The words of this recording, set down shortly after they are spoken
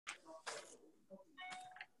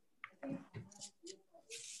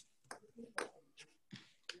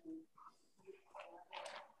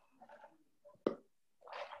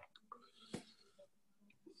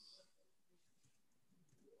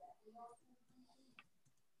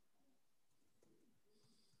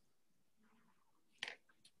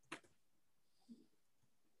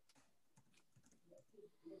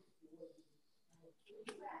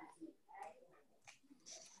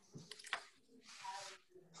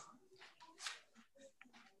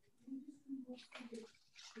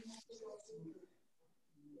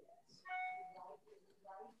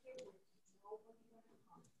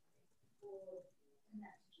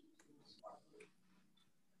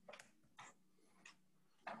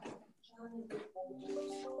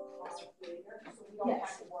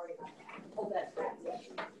Yes.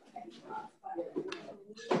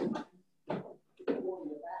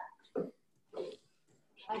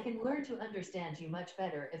 I can learn to understand you much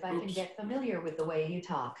better if I can get familiar with the way you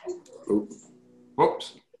talk.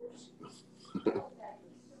 Whoops.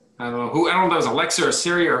 I don't know who, I don't know if that was Alexa or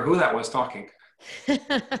Siri or who that was talking. Good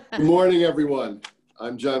morning, everyone.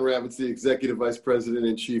 I'm John Ravitz, the Executive Vice President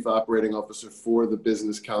and Chief Operating Officer for the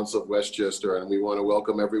Business Council of Westchester, and we want to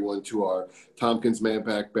welcome everyone to our Tompkins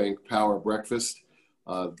Mahopac Bank Power Breakfast.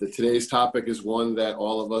 Today's topic is one that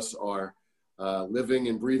all of us are living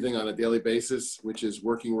and breathing on a daily basis, which is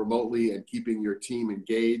working remotely and keeping your team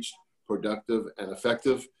engaged, productive, and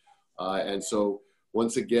effective. And so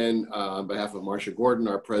once again, on behalf of Marcia Gordon,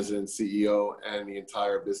 our President, CEO, and the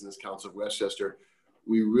entire Business Council of Westchester,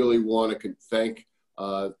 we really want to thank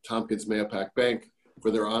Tompkins Mahopac Bank for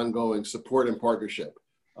their ongoing support and partnership.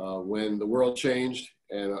 When the world changed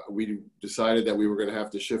and we decided that we were going to have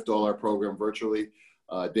to shift all our program virtually,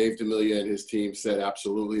 Dave D'Amelia and his team said,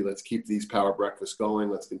 absolutely, let's keep these Power Breakfasts going.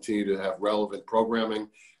 Let's continue to have relevant programming.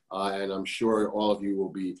 And I'm sure all of you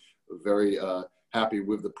will be very happy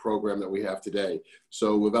with the program that we have today.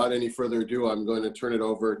 So without any further ado, I'm going to turn it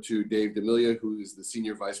over to Dave D'Amelia, who is the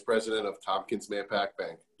Senior Vice President of Tompkins Mahopac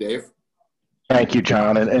Bank. Dave? Thank you,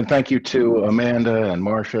 John, and thank you to Amanda and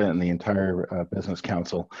Marcia and the entire Business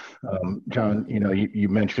Council. John, you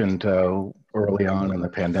mentioned early on in the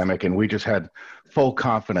pandemic, and we just had full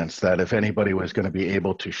confidence that if anybody was going to be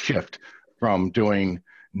able to shift from doing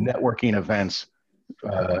networking events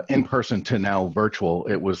in person to now virtual,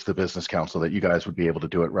 it was the Business Council, that you guys would be able to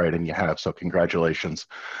do it right, and you have, so congratulations.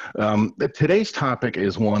 Today's topic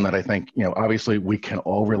is one that I think, obviously we can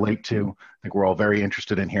all relate to. I think we're all very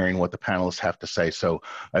interested in hearing what the panelists have to say, so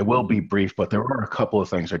I will be brief, but there are a couple of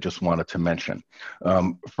things I just wanted to mention.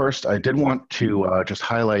 First, I did want to just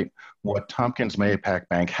highlight what Tompkins Mahopac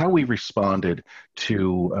Bank, how we responded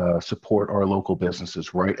to support our local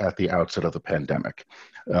businesses right at the outset of the pandemic.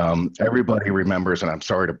 Everybody remembers, and I'm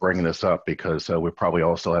sorry to bring this up because we're probably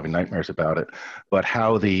all still having nightmares about it, but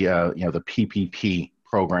how the the PPP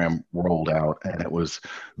program rolled out, and it was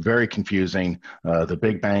very confusing. The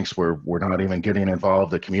big banks were not even getting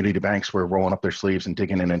involved. The community banks were rolling up their sleeves and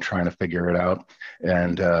digging in and trying to figure it out.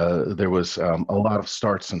 And there was a lot of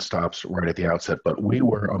starts and stops right at the outset, but we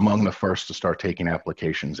were among the first to start taking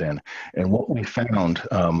applications in. And what we found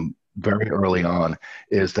very early on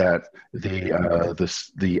is that the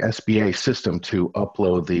SBA system to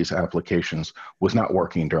upload these applications was not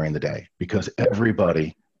working during the day because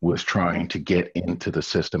everybody was trying to get into the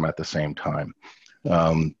system at the same time.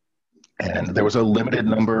 And there was a limited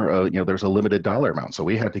number, there was a limited dollar amount. So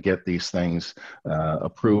we had to get these things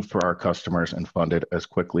approved for our customers and funded as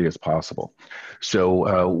quickly as possible.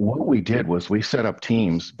 So what we did was we set up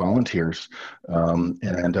teams, volunteers,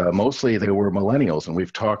 and mostly they were millennials. And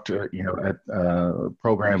we've talked, at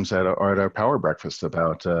programs at our Power Breakfast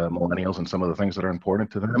about millennials and some of the things that are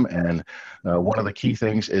important to them. And one of the key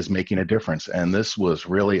things is making a difference. And this was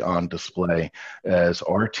really on display as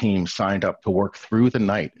our team signed up to work through the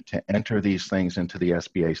night to enter these things into the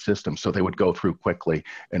SBA system so they would go through quickly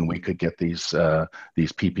and we could get these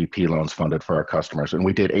PPP loans funded for our customers. And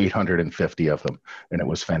we did 850 of them, and it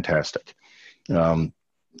was fantastic.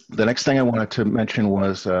 The next thing I wanted to mention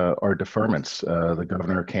was our deferments. The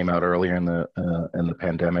governor came out earlier in the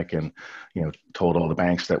pandemic and told all the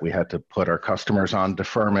banks that we had to put our customers on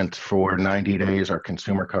deferment for 90 days, our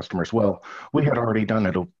consumer customers. Well, we had already done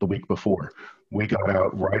it the week before. We got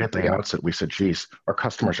out right at the outset. We said, geez, our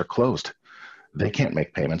customers are closed. They can't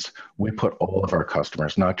make payments. We put all of our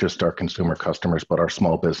customers, not just our consumer customers, but our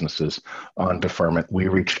small businesses on deferment. We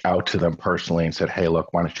reached out to them personally and said, hey,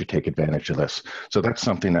 look, why don't you take advantage of this? So that's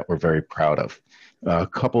something that we're very proud of. A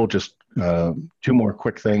couple, just two more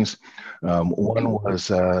quick things. One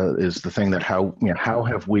was is the thing that how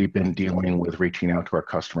have we been dealing with reaching out to our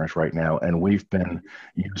customers right now? And we've been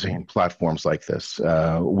using platforms like this.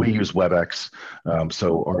 We use WebEx,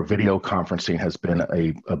 so our video conferencing has been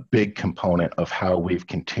a big component of how we've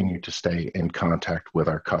continued to stay in contact with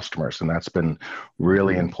our customers, and that's been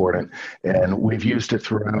really important. And we've used it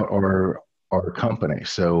throughout our company.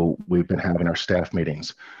 So we've been having our staff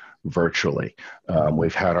meetings virtually.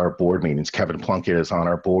 We've had our board meetings. Kevin Plunkett is on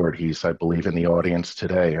our board. He's, I believe, in the audience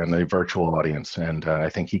today, in the virtual audience, and I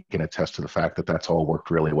think he can attest to the fact that that's all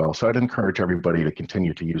worked really well. So I'd encourage everybody to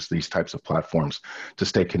continue to use these types of platforms to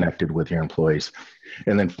stay connected with your employees.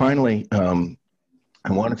 And then finally,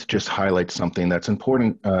 I wanted to just highlight something that's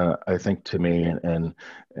important, I think, to me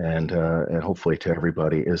and hopefully to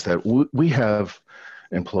everybody, is that we have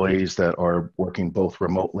employees that are working both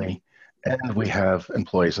remotely, and we have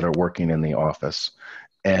employees that are working in the office.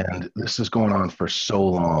 And this is going on for so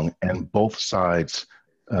long, and both sides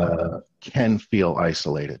can feel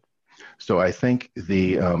isolated. So I think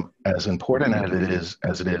as important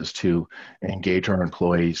as it is to engage our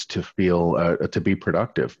employees to feel to be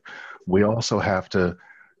productive, we also have to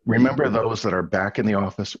remember those that are back in the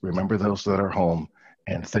office, remember those that are home,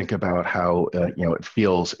 and think about how it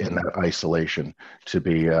feels in that isolation to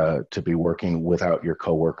be working without your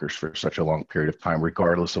coworkers for such a long period of time,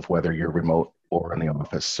 regardless of whether you're remote or in the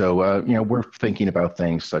office. So we're thinking about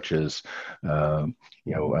things such as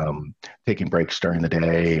taking breaks during the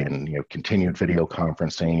day, and continued video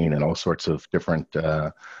conferencing, and all sorts of different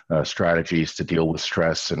strategies to deal with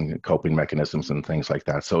stress and coping mechanisms and things like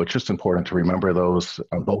that. So it's just important to remember those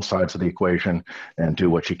on both sides of the equation, and do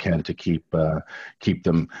what you can to keep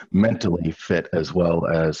them mentally fit as well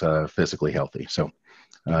as physically healthy. So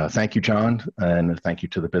thank you, John, and thank you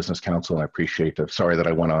to the Business Council. I appreciate it. Sorry that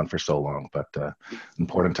I went on for so long, but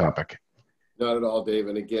important topic. Not at all, Dave.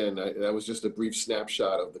 And again, that was just a brief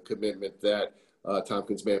snapshot of the commitment that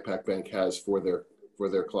Tompkins Manpack Bank has for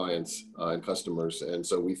their clients and customers. And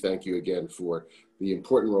so we thank you again for the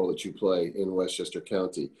important role that you play in Westchester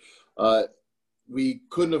County. We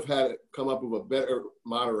couldn't have come up with a better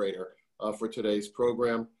moderator for today's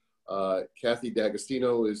program. Kathy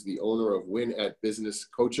D'Agostino is the owner of Win at Business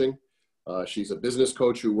Coaching. She's a business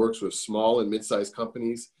coach who works with small and mid-sized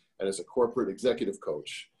companies and is a corporate executive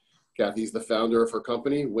coach. Kathy's the founder of her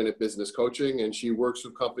company, Win at Business Coaching, and she works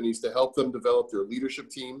with companies to help them develop their leadership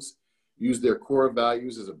teams, use their core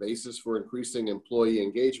values as a basis for increasing employee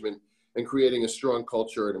engagement and creating a strong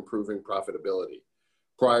culture and improving profitability.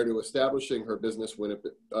 Prior to establishing her business,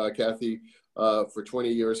 Kathy, for 20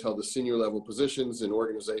 years, held the senior level positions in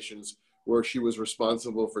organizations where she was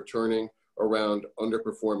responsible for turning around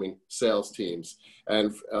underperforming sales teams.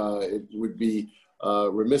 And it would be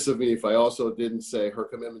remiss of me if I also didn't say her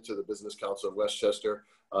commitment to the Business Council of Westchester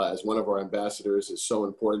as one of our ambassadors is so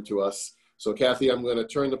important to us. So Kathy, I'm going to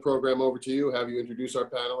turn the program over to you, have you introduce our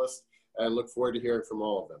panelists, and look forward to hearing from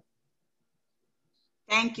all of them.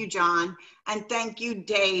 Thank you, John. And thank you,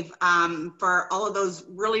 Dave, for all of those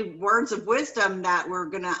really words of wisdom that we're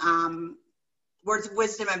going to, words of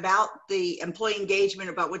wisdom about the employee engagement,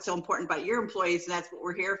 about what's so important about your employees, and that's what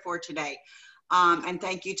we're here for today. And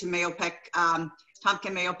thank you to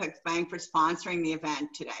Tompkins Mahopac Bank for sponsoring the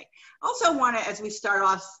event today. Also want to, as we start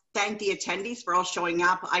off, thank the attendees for all showing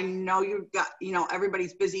up. I know you've got,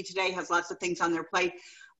 everybody's busy today, has lots of things on their plate,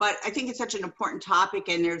 but I think it's such an important topic,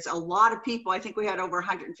 and there's a lot of people. I think we had over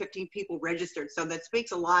 115 people registered, so that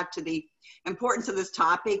speaks a lot to the importance of this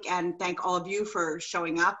topic, and thank all of you for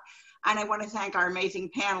showing up. And I want to thank our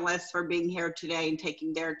amazing panelists for being here today and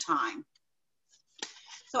taking their time.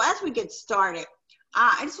 So as we get started,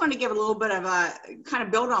 I just want to give a little bit of a kind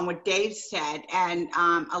of build on what Dave said and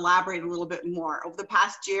elaborate a little bit more. Over the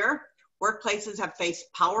past year, workplaces have faced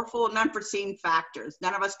powerful and unforeseen factors.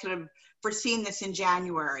 None of us could have foreseen this in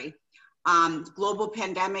January. Global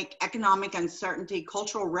pandemic, economic uncertainty,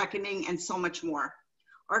 cultural reckoning, and so much more.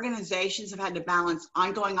 Organizations have had to balance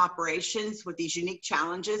ongoing operations with these unique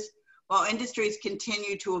challenges, while industries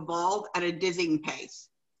continue to evolve at a dizzying pace.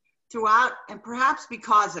 Throughout, and perhaps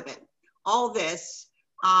because of it, all this,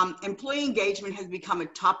 employee engagement has become a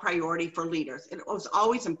top priority for leaders. It was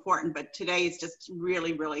always important, but today it's just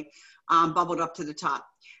really, really bubbled up to the top.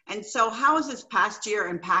 And so how has this past year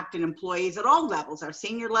impacted employees at all levels, our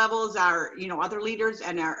senior levels, our other leaders,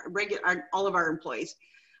 and all of our employees?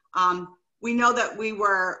 We know that we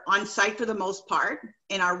were on site for the most part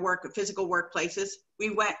in our physical workplaces. We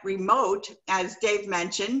went remote, as Dave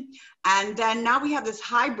mentioned, and then now we have this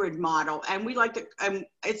hybrid model, and we like to,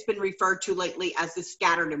 it's been referred to lately as the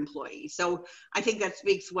scattered employee. So I think that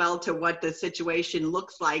speaks well to what the situation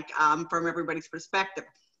looks like from everybody's perspective.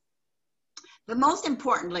 But most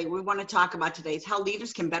importantly, we want to talk about today is how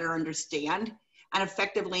leaders can better understand and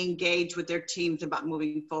effectively engage with their teams about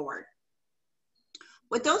moving forward.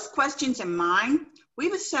 With those questions in mind,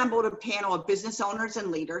 we've assembled a panel of business owners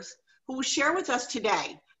and leaders who will share with us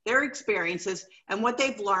today their experiences and what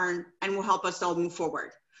they've learned and will help us all move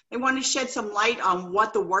forward. They want to shed some light on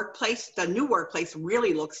what the new workplace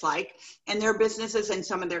really looks like in their businesses and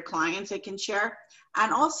some of their clients they can share.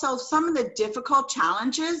 And also some of the difficult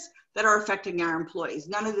challenges that are affecting our employees.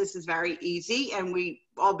 None of this is very easy, and we've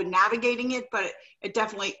all been navigating it, but it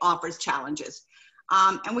definitely offers challenges.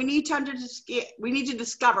 And we need to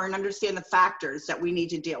discover and understand the factors that we need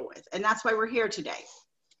to deal with. And that's why we're here today.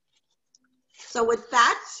 So with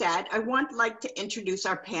that said, I would like to introduce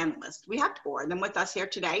our panelists. We have four of them with us here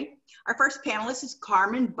today. Our first panelist is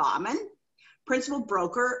Carmen Baumann, principal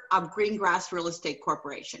broker of Greengrass Real Estate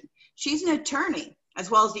Corporation. She's an attorney, as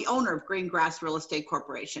well as the owner of Greengrass Real Estate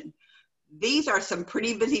Corporation. These are some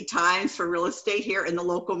pretty busy times for real estate here in the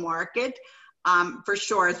local market, for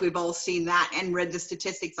sure, as we've all seen that and read the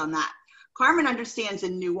statistics on that. Carmen understands the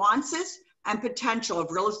nuances and potential of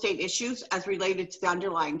real estate issues as related to the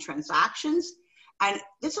underlying transactions, and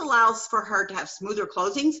this allows for her to have smoother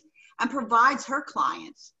closings and provides her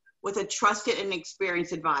clients with a trusted and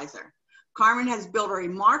experienced advisor. Carmen has built a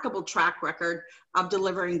remarkable track record of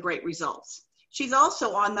delivering great results. She's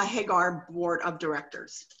also on the Hagar Board of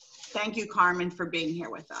Directors. Thank you, Carmen, for being here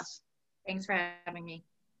with us. Thanks for having me.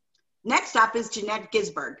 Next up is Jeanette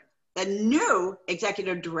Gisberg, the new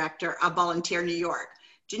Executive Director of Volunteer New York.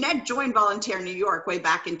 Jeanette joined Volunteer New York way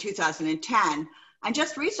back in 2010 and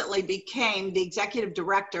just recently became the Executive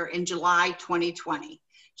Director in July 2020.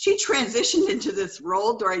 She transitioned into this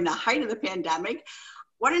role during the height of the pandemic.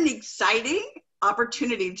 What an exciting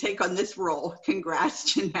opportunity to take on this role.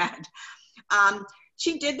 Congrats, Jeanette.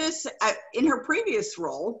 She did this in her previous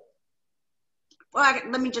role. Well,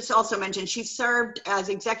 let me just also mention, she served as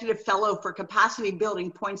Executive Fellow for Capacity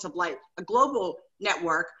Building Points of Light, a global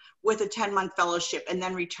network with a 10-month fellowship, and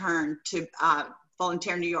then returned to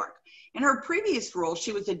Volunteer New York. In her previous role,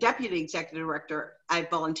 she was the Deputy Executive Director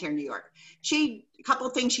at Volunteer New York. A couple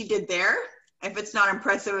of things she did there, if it's not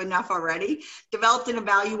impressive enough already, developed and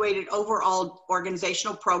evaluated overall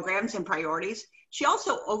organizational programs and priorities. She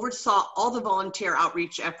also oversaw all the volunteer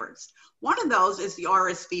outreach efforts. One of those is the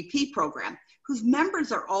RSVP program, whose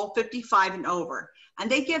members are all 55 and over,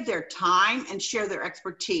 and they give their time and share their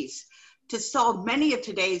expertise to solve many of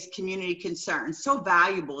today's community concerns, so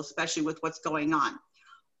valuable, especially with what's going on.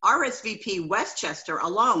 RSVP Westchester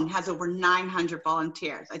alone has over 900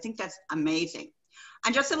 volunteers. I think that's amazing.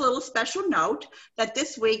 And just a little special note that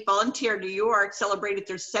this week, Volunteer New York celebrated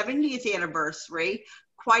their 70th anniversary.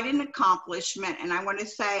 Quite an accomplishment. And I want to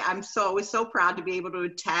say I was so proud to be able to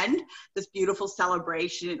attend this beautiful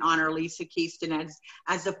celebration and honor Lisa Keaston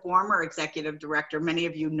as the former Executive Director. Many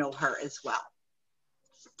of you know her as well.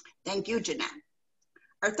 Thank you, Jeanette.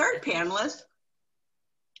 Our third panelist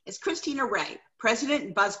is Christina Ray, President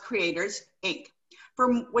of Buzz Creators, Inc.,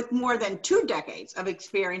 with more than 2 decades of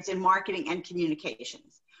experience in marketing and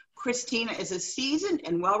communications. Christina is a seasoned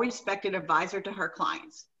and well-respected advisor to her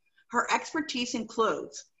clients. Her expertise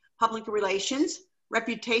includes public relations,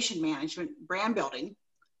 reputation management, brand building,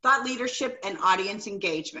 thought leadership, and audience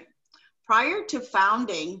engagement. Prior to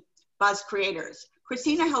founding Buzz Creators,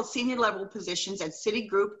 Christina held senior level positions at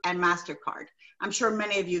Citigroup and MasterCard. I'm sure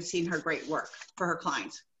many of you have seen her great work for her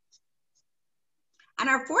clients. And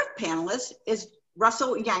our fourth panelist is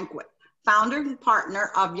Russell Yankwit, founder and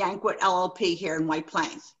partner of Yankwit LLP here in White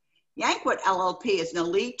Plains. Yankwit LLP is an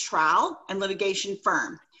elite trial and litigation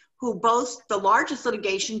firm who boasts the largest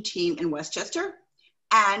litigation team in Westchester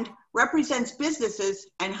and represents businesses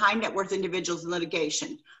and high net worth individuals in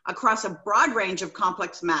litigation across a broad range of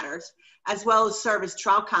complex matters, as well as serve as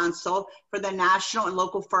trial counsel for the national and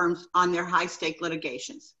local firms on their high stake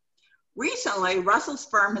litigations. Recently, Russell's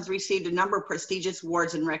firm has received a number of prestigious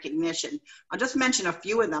awards and recognition. I'll just mention a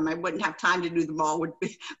few of them. I wouldn't have time to do them all, would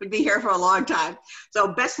be here for a long time.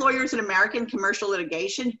 So Best Lawyers in American Commercial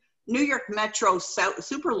Litigation, New York Metro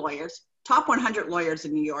Super Lawyers, Top 100 Lawyers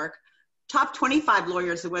in New York, Top 25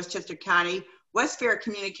 Lawyers in Westchester County, West Fair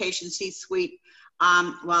Communications C-Suite.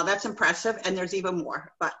 Well, that's impressive, and there's even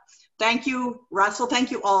more. But thank you, Russell.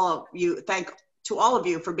 Thank you all of you. Thank to all of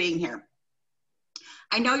you for being here.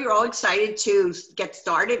 I know you're all excited to get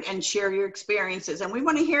started and share your experiences, and we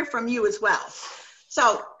want to hear from you as well.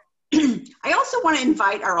 So I also want to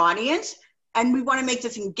invite our audience, and we want to make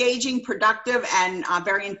this engaging, productive, and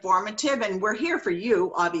very informative, and we're here for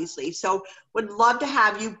you, obviously. So would love to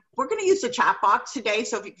have you. We're going to use the chat box today,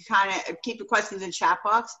 so if you can kind of keep your questions in chat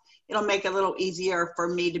box, it'll make it a little easier for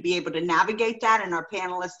me to be able to navigate that and our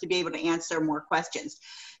panelists to be able to answer more questions.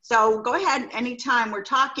 So go ahead anytime we're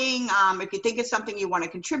talking. If you think of something you want to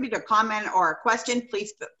contribute, a comment or a question,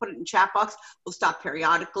 please put it in chat box. We'll stop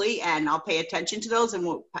periodically and I'll pay attention to those and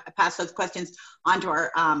we'll pass those questions on to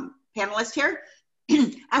our panelists here.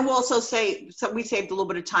 And we'll also so we saved a little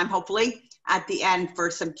bit of time, hopefully, at the end for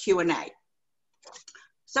some Q&A.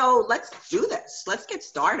 So let's do this. Let's get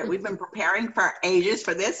started. We've been preparing for ages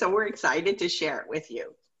for this, so we're excited to share it with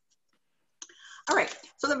you. All right,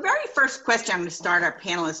 so the very first question I'm going to start our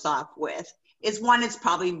panelists off with is one that's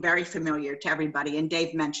probably very familiar to everybody, and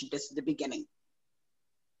Dave mentioned this at the beginning.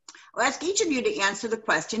 I'll ask each of you to answer the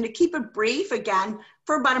question, to keep it brief, again,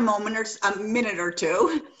 for about a minute or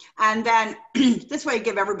two. And then this way,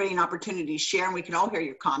 give everybody an opportunity to share, and we can all hear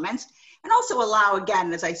your comments. And also allow,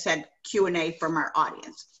 again, as I said, Q&A from our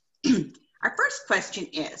audience. Our first question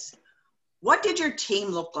is, what did your team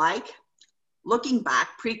look like looking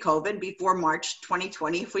back pre-COVID, before March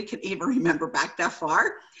 2020, if we could even remember back that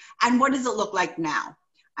far? And what does it look like now?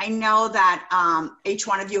 I know that each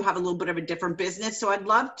one of you have a little bit of a different business, so I'd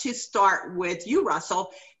love to start with you,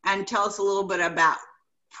 Russell, and tell us a little bit about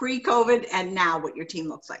pre-COVID and now what your team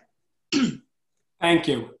looks like. Thank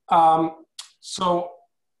you. So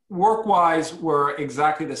work-wise, we're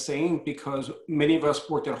exactly the same because many of us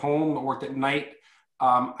worked at home or worked at night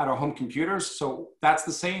at our home computers. So that's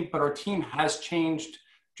the same, but our team has changed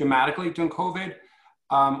dramatically during COVID.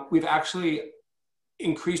 We've actually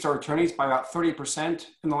increased our attorneys by about 30%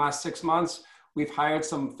 in the last 6 months. We've hired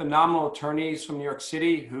some phenomenal attorneys from New York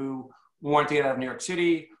City who wanted to get out of New York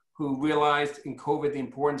City, who realized in COVID the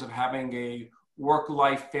importance of having a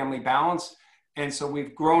work-life family balance. And so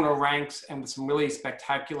we've grown our ranks and with some really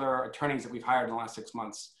spectacular attorneys that we've hired in the last 6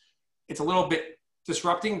 months. It's a little bit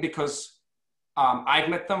disrupting because I've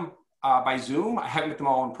met them by Zoom. I haven't met them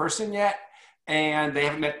all in person yet, and they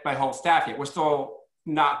haven't met my whole staff yet. We're still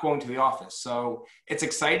not going to the office. So it's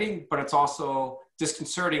exciting, but it's also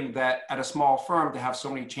disconcerting that at a small firm to have so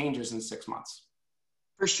many changes in 6 months.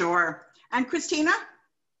 For sure. And Christina?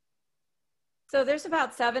 So there's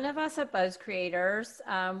about 7 of us at Buzz Creators.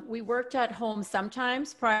 We worked at home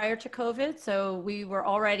sometimes prior to COVID. So we were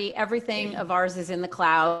already, everything of ours is in the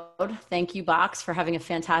cloud. Thank you, Box, for having a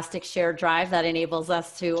fantastic shared drive that enables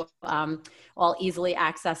us to all easily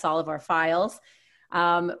access all of our files.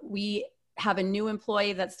 We have a new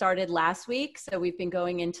employee that started last week. So we've been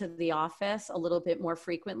going into the office a little bit more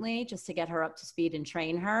frequently just to get her up to speed and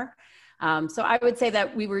train her. So I would say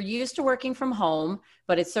that we were used to working from home,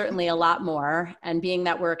 but it's certainly a lot more. And being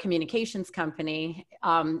that we're a communications company,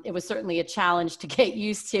 it was certainly a challenge to get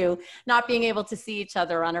used to not being able to see each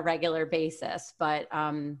other on a regular basis. But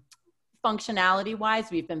functionality wise,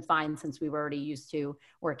 we've been fine since we were already used to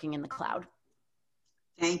working in the cloud.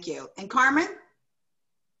 Thank you. And Carmen?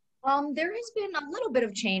 There has been a little bit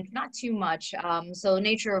of change, not too much. So the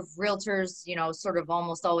nature of realtors, you know, sort of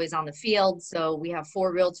almost always on the field. So we have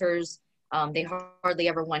 4 realtors. They hardly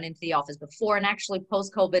ever went into the office before. And actually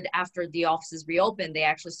post-COVID, after the offices reopened, they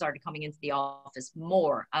actually started coming into the office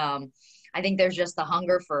more. I think there's just the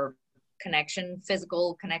hunger for connection,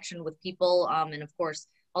 physical connection with people. And of course,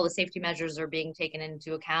 all the safety measures are being taken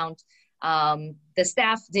into account. The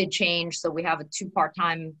staff did change. So we have 2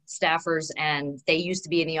 part-time staffers, and they used to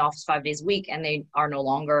be in the office 5 days a week, and they are no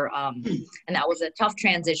longer. And that was a tough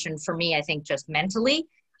transition for me, I think, just mentally,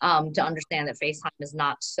 to understand that FaceTime is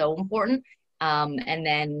not so important. And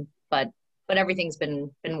then, but everything's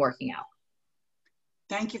been working out.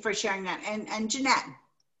 Thank you for sharing that. And Jeanette?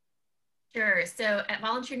 Sure. So at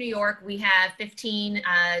Volunteer New York, we have 15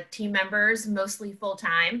 team members, mostly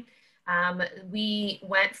full-time. We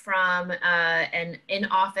went from an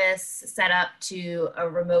in-office setup to a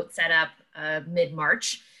remote setup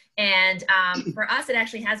mid-March. And for us, it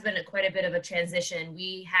actually has been quite a bit of a transition.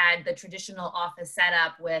 We had the traditional office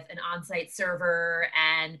setup with an on-site server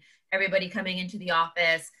and everybody coming into the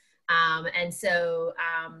office. And so,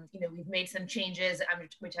 you know, we've made some changes,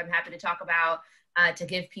 which I'm happy to talk about, to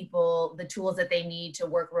give people the tools that they need to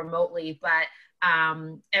work remotely. But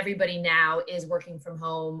everybody now is working from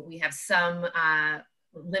home. We have some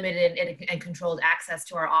limited and controlled access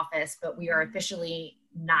to our office, but we are officially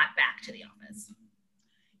not back to the office.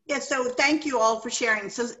 Yeah, so thank you all for sharing.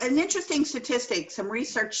 So an interesting statistic, some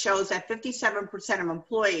research shows that 57% of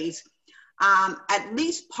employees, at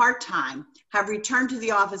least part-time, have returned to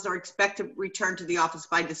the office or expect to return to the office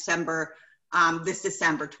by December, this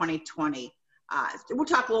December 2020. We'll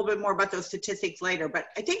talk a little bit more about those statistics later, but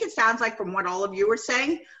I think it sounds like from what all of you were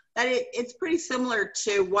saying that it's pretty similar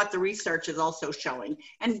to what the research is also showing.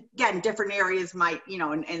 And again, different areas might, you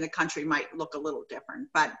know, in the country might look a little different,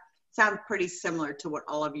 but sounds pretty similar to what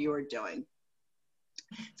all of you are doing.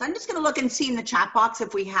 So I'm just going to look and see in the chat box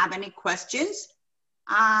if we have any questions.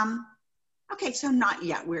 Okay, so not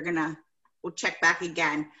yet. We're going to we'll check back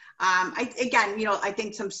again. Again, you know, I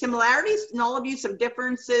think some similarities in all of you, some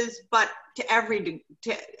differences, but to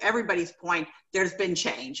everybody's point, there's been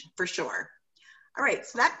change for sure. All right,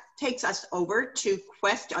 so that takes us over to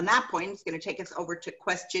on that point, it's going to take us over to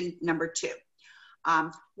question number 2.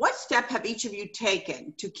 What step have each of you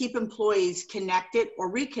taken to keep employees connected or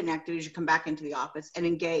reconnected as you come back into the office and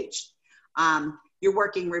engaged? You're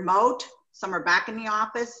working remote, some are back in the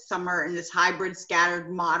office, some are in this hybrid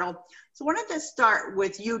scattered model. So I wanted to start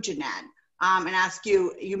with you, Jeanette, and ask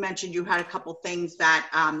you, you mentioned you had a couple things that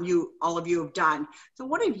all of you have done. So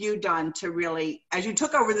what have you done to really, as you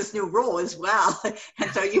took over this new role as well,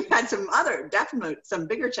 and so you've had some some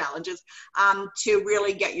bigger challenges to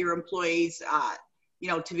really get your employees, you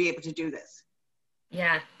know, to be able to do this?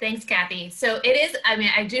 Yeah, thanks, Kathy. So it is, I mean,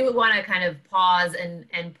 I do want to kind of pause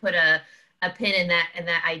and put a pin in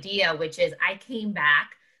that idea, which is I came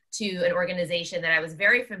back to an organization that I was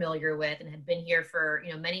very familiar with and had been here for,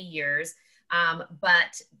 you know, many years,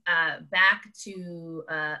 but back to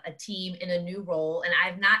a team in a new role. And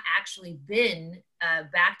I've not actually been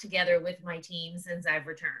back together with my team since I've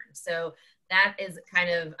returned. So that is kind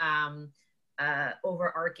of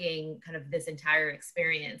overarching kind of this entire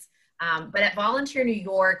experience. But at Volunteer New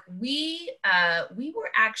York, we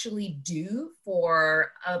were actually due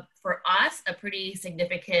for us a pretty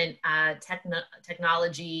significant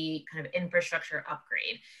technology kind of infrastructure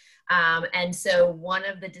upgrade. And so one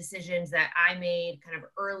of the decisions that I made kind of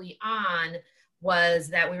early on was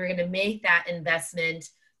that we were going to make that investment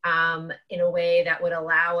in a way that would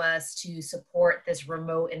allow us to support this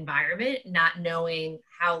remote environment, not knowing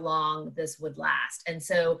how long this would last. And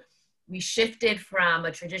so we shifted from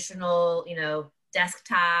a traditional, you know,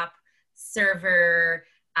 desktop server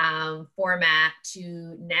format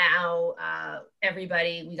to now we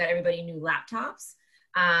got everybody new laptops.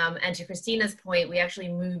 And to Christina's point, we actually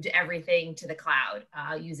moved everything to the cloud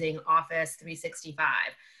using Office 365.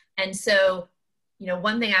 And so, you know,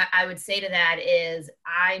 one thing I would say to that is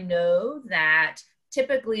I know that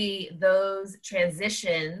typically those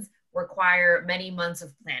transitions require many months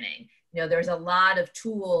of planning. You know, there's a lot of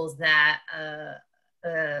tools that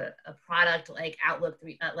a product like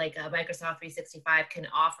Microsoft 365 can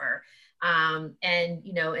offer. And,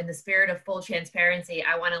 you know, in the spirit of full transparency,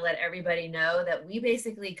 I want to let everybody know that we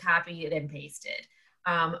basically copied and pasted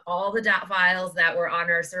all the .dot files that were on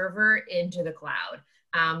our server into the cloud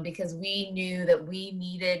because we knew that we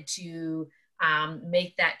needed to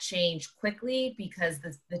make that change quickly because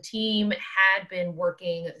the team had been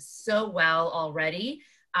working so well already.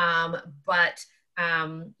 But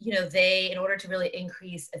you know, in order to really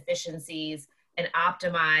increase efficiencies and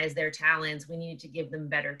optimize their talents, we needed to give them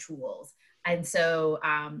better tools. And so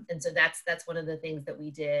that's one of the things that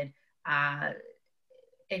we did.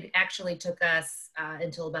 It actually took us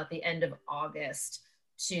until about the end of August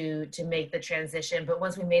to make the transition. But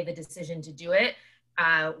once we made the decision to do it,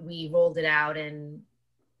 we rolled it out in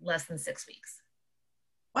less than 6 weeks.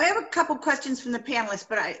 Well, I have a couple questions from the panelists,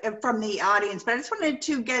 from the audience, but I just wanted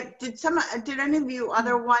to did any of you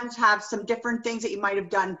other ones have some different things that you might have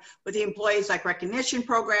done with the employees, like recognition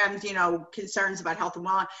programs, you know, concerns about health and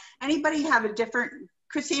wellness? Anybody have a different,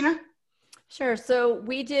 Christina? Sure. So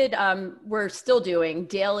we did, we're still doing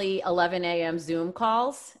daily 11 a.m. Zoom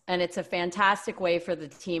calls, and it's a fantastic way for the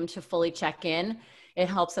team to fully check in. It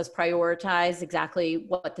helps us prioritize exactly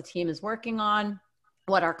what the team is working on,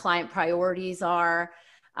 what our client priorities are.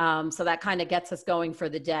 So that kind of gets us going for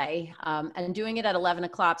the day. And doing it at 11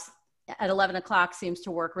 o'clock seems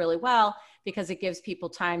to work really well because it gives people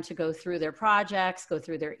time to go through their projects, go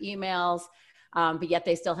through their emails, but yet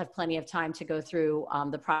they still have plenty of time to go through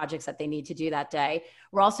the projects that they need to do that day.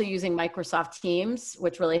 We're also using Microsoft Teams,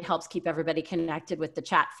 which really helps keep everybody connected with the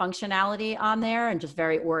chat functionality on there and just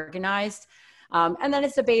very organized. And then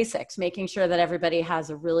it's the basics, making sure that everybody has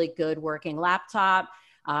a really good working laptop,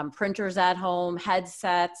 printers at home,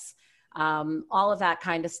 headsets, all of that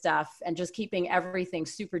kind of stuff, and just keeping everything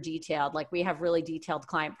super detailed. Like we have really detailed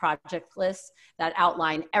client project lists that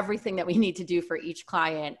outline everything that we need to do for each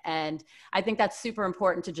client. And I think that's super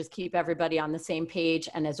important to just keep everybody on the same page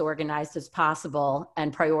and as organized as possible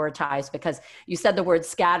and prioritize, because you said the word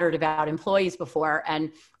scattered about employees before.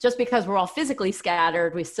 And just because we're all physically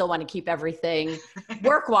scattered, we still want to keep everything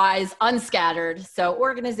work-wise unscattered. So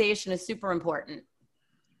organization is super important.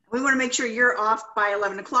 We want to make sure you're off by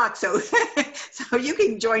 11 o'clock, so you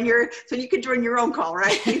can join your own call,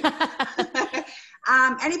 right?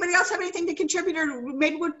 Anybody else have anything to contribute, or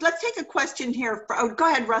maybe let's take a question here.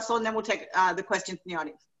 Go ahead, Russell, and then we'll take the question from the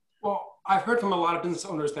audience. Well, I've heard from a lot of business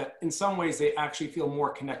owners that in some ways they actually feel more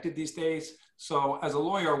connected these days. So as a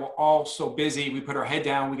lawyer, we're all so busy. We put our head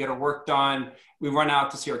down, we get our work done. We run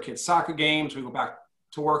out to see our kids' soccer games. We go back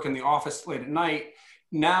to work in the office late at night.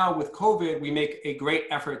 Now with COVID, we make a great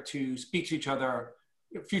effort to speak to each other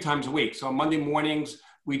a few times a week. So on Monday mornings,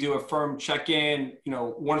 we do a firm check-in, 1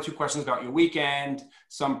 or 2 questions about your weekend,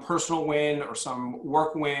 some personal win or some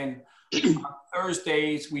work win. On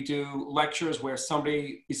Thursdays, we do lectures where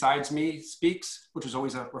somebody besides me speaks, which is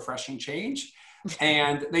always a refreshing change.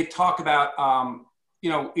 And they talk about,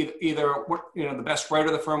 either what, the best writer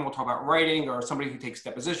of the firm will talk about writing, or somebody who takes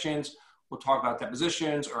depositions will talk about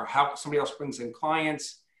depositions, or how somebody else brings in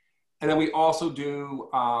clients. And then we also do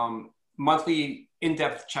monthly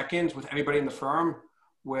in-depth check-ins with everybody in the firm,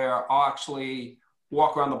 where I'll actually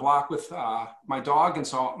walk around the block with my dog. And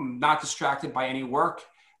so I'm not distracted by any work.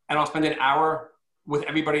 And I'll spend an hour with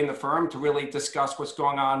everybody in the firm to really discuss what's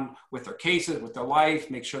going on with their cases, with their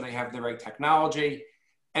life, make sure they have the right technology.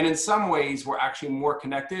 And in some ways, we're actually more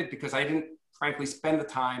connected because I didn't, frankly, spend the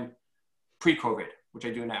time pre-COVID, which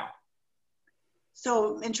I do now.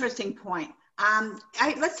 So interesting point.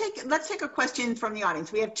 Let's take a question from the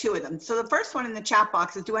audience. We have 2 of them. So the first one in the chat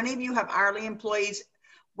box is, do any of you have hourly employees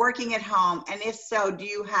working at home? And if so,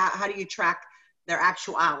 how do you track their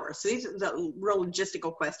actual hours? So these are the real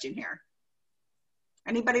logistical question here.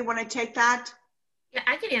 Anybody want to take that? Yeah,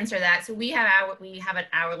 I can answer that. So we have an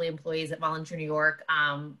hourly employees at Volunteer New York.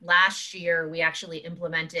 Last year, we actually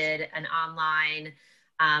implemented an online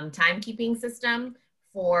timekeeping system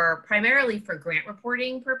primarily for grant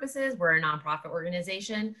reporting purposes. We're a nonprofit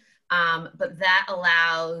organization, but that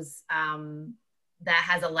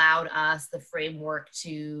has allowed us the framework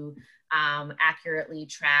to accurately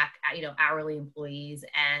track, hourly employees,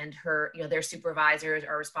 and their supervisors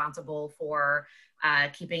are responsible for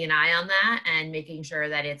keeping an eye on that and making sure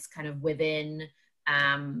that it's kind of within,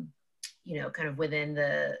 within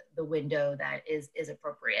the window that is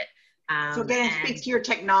appropriate. So again, it speaks to your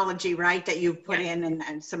technology, right, that you've put in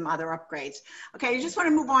and some other upgrades. Okay, I just want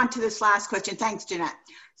to move on to this last question. Thanks, Jeanette.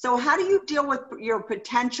 So how do you deal with your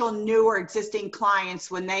potential new or existing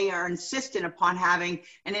clients when they are insistent upon having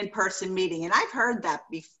an in-person meeting? And I've heard that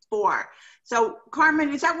before. So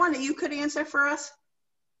Carmen, is that one that you could answer for us?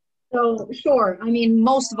 So sure. I mean,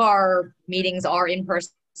 most of our meetings are in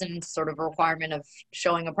person, sort of a requirement of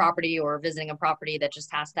showing a property or visiting a property that just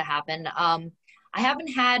has to happen. I haven't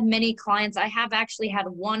had many clients. I have actually had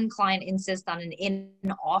one client insist on an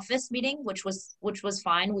in-office meeting, which was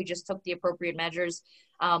fine. We just took the appropriate measures.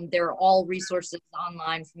 There are all resources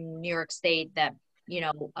online from New York State that,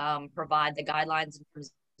 provide the guidelines in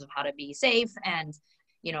terms of how to be safe and,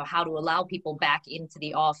 how to allow people back into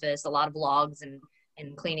the office, a lot of logs and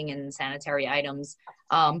cleaning and sanitary items.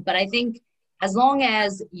 But I think as long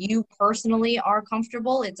as you personally are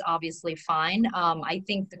comfortable, it's obviously fine. I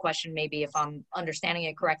think the question, maybe if I'm understanding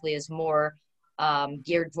it correctly, is more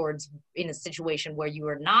geared towards in a situation where you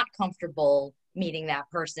are not comfortable meeting that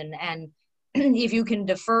person. And if you can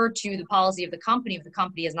defer to the policy of the company, if the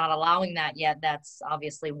company is not allowing that yet, that's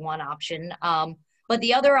obviously one option. But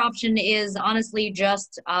the other option is honestly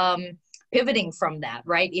just pivoting from that,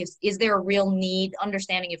 right? Is there a real need,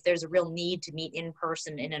 understanding if there's a real need to meet in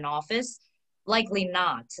person in an office? Likely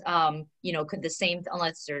not. Could the same,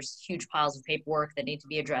 unless there's huge piles of paperwork that need to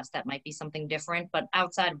be addressed, that might be something different. But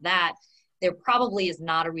outside of that, there probably is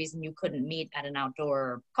not a reason you couldn't meet at an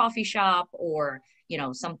outdoor coffee shop or,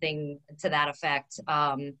 something to that effect.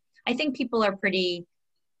 I think people are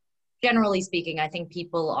generally speaking, I think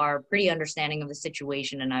people are pretty understanding of the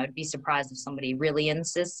situation, and I would be surprised if somebody really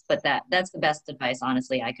insists, but that's the best advice,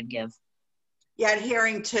 honestly, I could give. Yeah,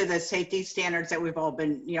 adhering to the safety standards that we've all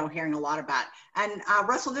been, hearing a lot about. And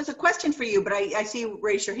Russell, there's a question for you, but I see you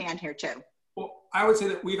raise your hand here too. Well, I would say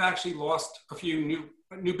that we've actually lost a few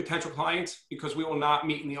new potential clients because we will not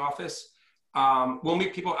meet in the office. We'll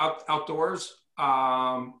meet people outdoors,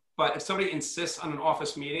 but if somebody insists on an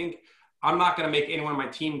office meeting, I'm not going to make anyone on my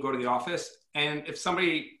team go to the office. And if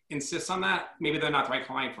somebody insists on that, maybe they're not the right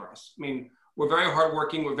client for us. I mean, we're very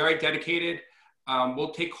hardworking, we're very dedicated.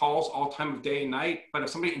 We'll take calls all time of day and night, but if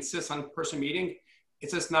somebody insists on a person meeting,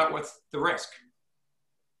 it's just not worth the risk.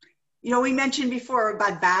 We mentioned before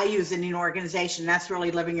about values in an organization. That's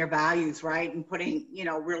really living your values, right? And putting,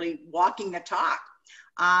 really walking the talk.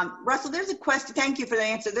 Russell, there's a question. Thank you for the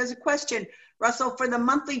answer. There's a question, Russell, for the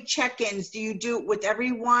monthly check-ins, do you do it with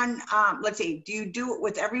everyone? Do you do it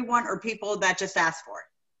with everyone or people that just ask for it?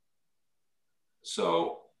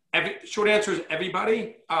 So short answer is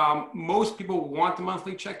everybody. Most people want the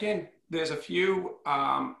monthly check-in. There's a few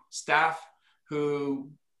staff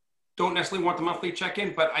who don't necessarily want the monthly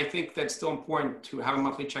check-in, but I think that's still important to have a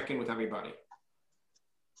monthly check-in with everybody.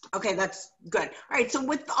 Okay, that's good. All right, so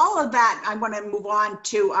with all of that, I want to move on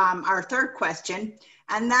to our third question,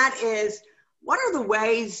 and that is, what are the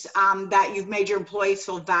ways that you've made your employees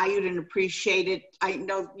feel valued and appreciated? I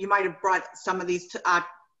know you might have brought some of these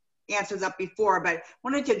answers up before, but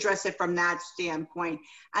wanted to address it from that standpoint.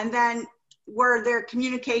 And then, were there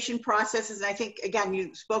communication processes? And I think, again,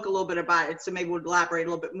 you spoke a little bit about it, so maybe we'll elaborate a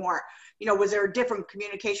little bit more. You know, was there a different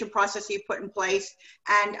communication process you put in place?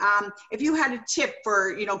 And if you had a tip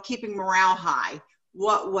for, you know, keeping morale high,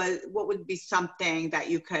 what would be something that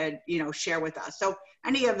you could, you know, share with us? So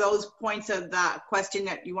any of those points of the question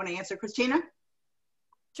that you want to answer, Christina?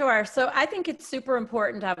 Sure. So I think it's super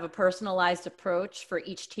important to have a personalized approach for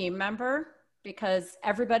each team member, because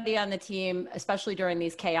everybody on the team, especially during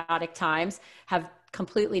these chaotic times, have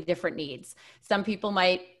completely different needs. Some people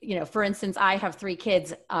might, you know, for instance, I have 3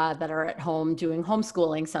 kids that are at home doing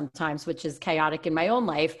homeschooling sometimes, which is chaotic in my own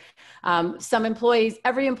life. Some employees,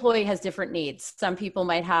 every employee has different needs. Some people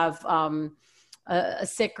might have a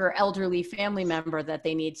sick or elderly family member that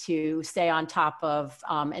they need to stay on top of,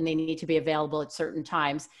 and they need to be available at certain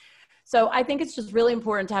times. So I think it's just really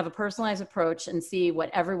important to have a personalized approach and see what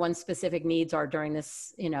everyone's specific needs are during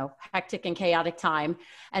this, you know, hectic and chaotic time.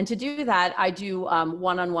 And to do that, I do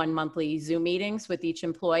one-on-one monthly Zoom meetings with each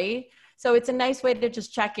employee. So it's a nice way to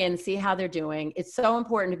just check in, see how they're doing. It's so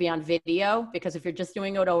important to be on video, because if you're just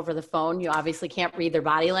doing it over the phone, you obviously can't read their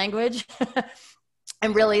body language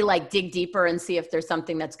and really like dig deeper and see if there's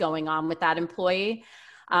something that's going on with that employee.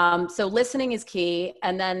 So listening is key.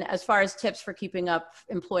 And then as far as tips for keeping up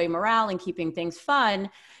employee morale and keeping things fun,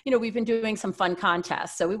 you know, we've been doing some fun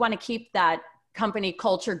contests. So we want to keep that company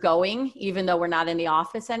culture going, even though we're not in the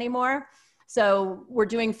office anymore. So we're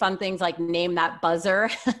doing fun things like Name That Buzzer,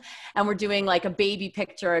 and we're doing like a baby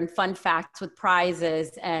picture and fun facts with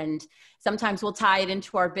prizes. And sometimes we'll tie it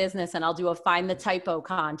into our business, and I'll do a Find the Typo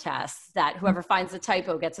contest that whoever finds the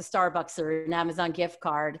typo gets a Starbucks or an Amazon gift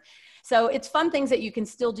card. So it's fun things that you can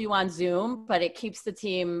still do on Zoom, but it keeps the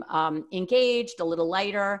team engaged, a little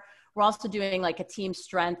lighter. We're also doing like a team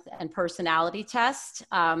strength and personality test.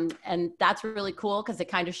 And that's really cool because it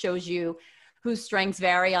kind of shows you whose strengths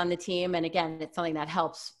vary on the team. And again, it's something that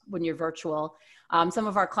helps when you're virtual. Some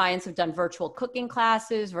of our clients have done virtual cooking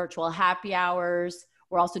classes, virtual happy hours.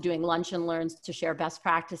 We're also doing lunch and learns to share best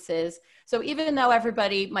practices. So even though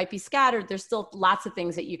everybody might be scattered, there's still lots of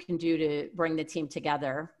things that you can do to bring the team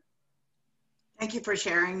together. Thank you for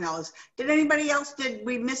sharing those. Did anybody else, did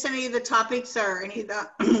we miss any of the topics or any of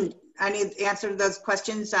the, any answer to those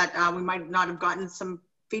questions that we might not have gotten some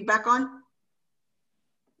feedback on?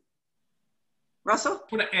 Russell?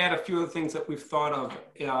 I'm going to add a few of the things that we've thought of.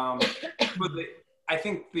 I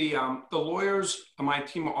think the lawyers on my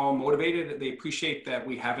team are all motivated. They appreciate that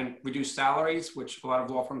we haven't reduced salaries, which a lot of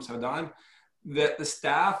law firms have done. The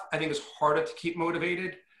staff, I think, is harder to keep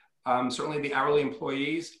motivated. Certainly the hourly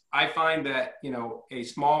employees. I find that, you know, a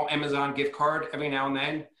small Amazon gift card every now and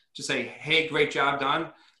then to say, hey, great job done,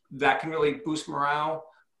 that can really boost morale.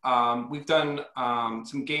 We've done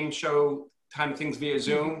some game show kind of things via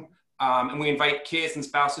Zoom, and we invite kids and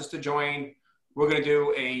spouses to join. We're going to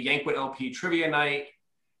do a Yankwit LP trivia night.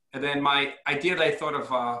 And then my idea that I thought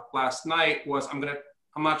of last night was I'm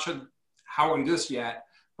not sure how we're going to do this yet,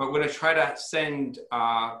 but we're going to try to send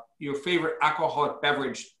your favorite alcoholic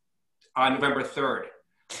beverage on November 3rd.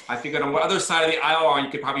 I figured on the other side of the aisle, you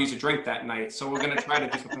could probably use a drink that night. So we're going to try to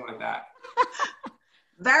do something like that.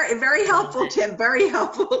 Very, very helpful tip. Very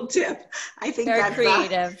helpful tip. I think very that's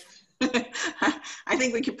creative. I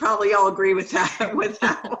think we could probably all agree with that one.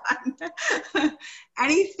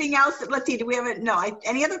 Anything else? Let's see. Do we have it? No.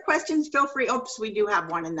 Any other questions? Feel free. Oops, we do have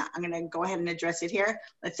one in that. I'm going to go ahead and address it here.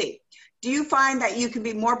 Let's see. Do you find that you can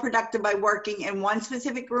be more productive by working in one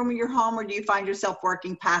specific room of your home, or do you find yourself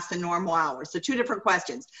working past the normal hours? So 2 different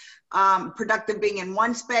questions. Productive being in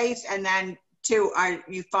one space, and then 2, are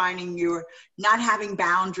you finding you're not having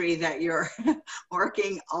boundary that you're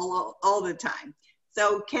working all the time?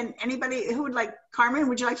 So can anybody who would like, Carmen,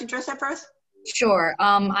 would you like to address that for us? Sure.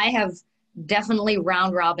 I have definitely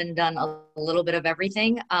round robin done a little bit of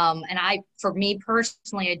everything. And for me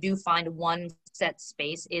personally, I do find one set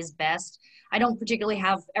space is best. I don't particularly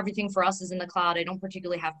have everything for us is in the cloud. I don't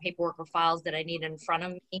particularly have paperwork or files that I need in front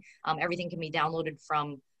of me. Everything can be downloaded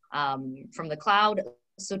from the cloud.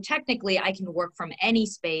 So technically I can work from any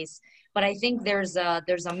space, but I think there's a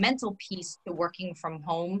mental piece to working from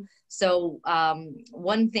home. So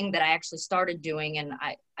one thing that I actually started doing, and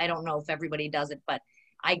I don't know if everybody does it, but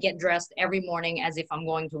I get dressed every morning as if I'm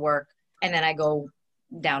going to work, and then I go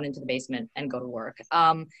down into the basement and go to work.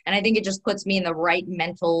 And I think it just puts me in the right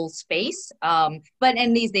mental space. And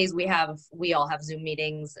these days we all have Zoom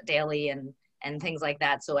meetings daily and things like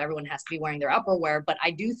that. So everyone has to be wearing their upperwear. But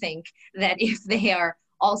I do think that if they are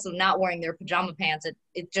also not wearing their pajama pants,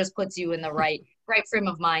 it just puts you in the right frame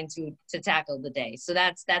of mind to tackle the day. So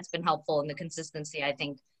that's been helpful. And the consistency, I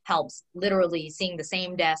think, helps. Literally seeing the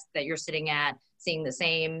same desk that you're sitting at, seeing the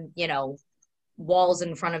same, walls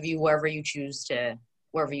in front of you wherever you choose to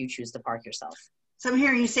park yourself. So I'm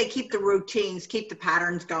hearing you say keep the routines, keep the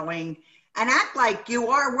patterns going, and act like you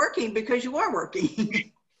are working because you are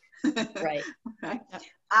working. Right. Okay.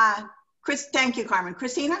 Chris, thank you, Carmen.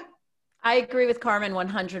 Christina? I agree with Carmen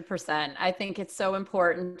 100%. I think it's so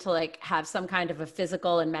important to have some kind of a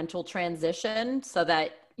physical and mental transition so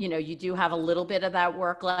that you do have a little bit of that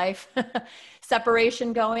work-life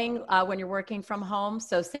separation going when you're working from home.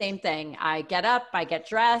 So same thing. I get up, I get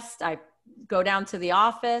dressed, I go down to the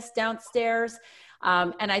office downstairs.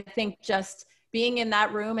 And I think just being in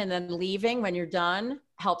that room and then leaving when you're done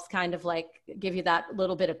helps kind of give you that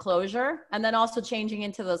little bit of closure. And then also changing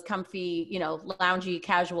into those comfy, loungy,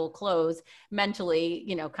 casual clothes mentally,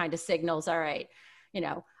 kind of signals, all right,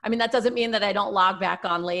 that doesn't mean that I don't log back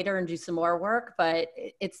on later and do some more work, but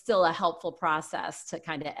it's still a helpful process to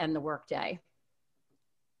kind of end the workday.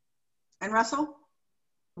 And Russell?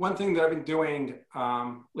 One thing that I've been doing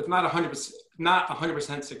with not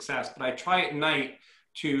 100% success, but I try at night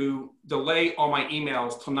to delay all my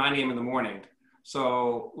emails till 9 a.m. in the morning.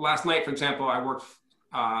 So last night, for example, I worked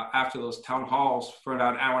after those town halls for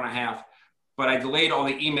about an hour and a half, but I delayed all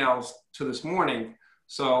the emails to this morning.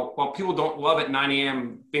 So while people don't love at 9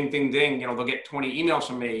 a.m., ding, ding, ding, they'll get 20 emails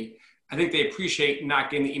from me. I think they appreciate not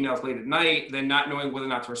getting the emails late at night, then not knowing whether or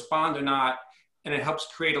not to respond or not. And it helps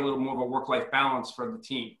create a little more of a work-life balance for the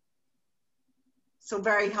team. So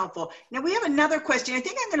very helpful. Now we have another question. I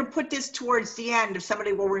think I'm going to put this towards the end if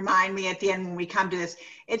somebody will remind me at the end when we come to this.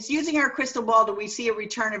 It's using our crystal ball. Do we see a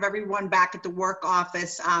return of everyone back at the work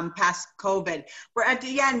office past COVID? We're at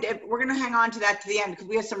the end. We're going to hang on to that to the end because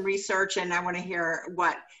we have some research and I want to hear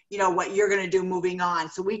what you're going to do moving on.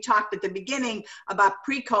 So we talked at the beginning about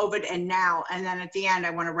pre-COVID and now, and then at the end,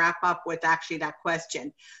 I want to wrap up with actually that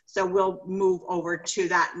question. So we'll move over to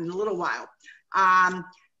that in a little while.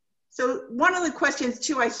 So one of the questions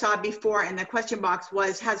too I saw before in the question box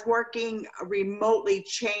was, has working remotely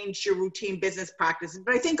changed your routine business practices?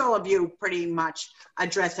 But I think all of you pretty much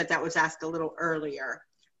addressed that. That was asked a little earlier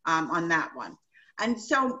on that one. And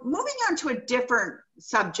so moving on to a different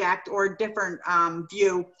subject or a different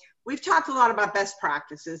view, we've talked a lot about best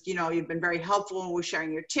practices. You've been very helpful with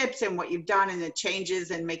sharing your tips and what you've done and the changes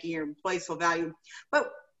and making your employees feel valued. But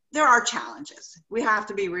there are challenges. We have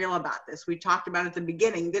to be real about this. We talked about at the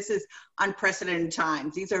beginning, this is unprecedented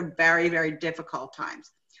times. These are very, very difficult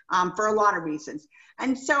times for a lot of reasons.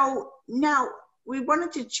 And so now we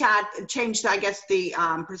wanted to change, I guess, the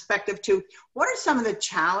perspective to what are some of the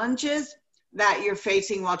challenges that you're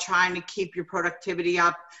facing while trying to keep your productivity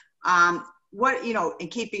up? And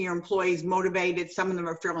keeping your employees motivated. Some of them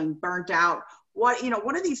are feeling burnt out. What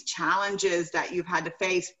are these challenges that you've had to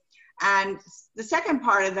face? And the second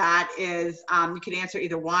part of that is, you can answer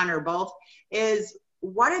either one or both, is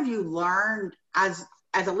what have you learned as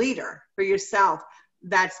a leader for yourself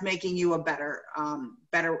that's making you a better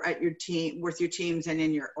at your team, with your teams and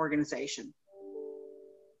in your organization?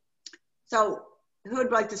 So who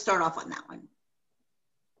would like to start off on that one?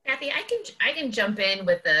 Kathy, I can jump in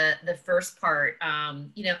with the first part.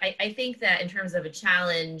 I think that in terms of a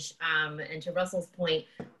challenge, and to Russell's point,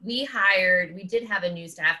 we did have a new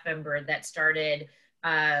staff member that started,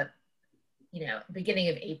 beginning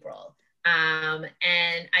of April. And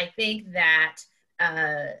I think that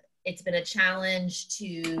it's been a challenge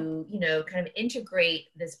to, kind of integrate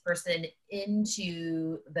this person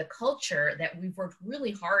into the culture that we've worked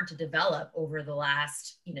really hard to develop over the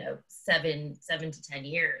last, 7 to 10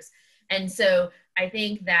 years. And so I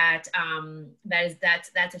think that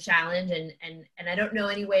that's a challenge, and I don't know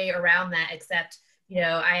any way around that except,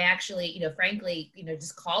 I actually, frankly,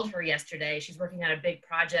 just called her yesterday. She's working on a big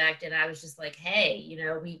project, and I was just like, hey,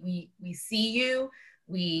 we see you.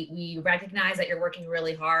 We recognize that you're working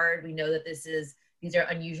really hard. We know that these are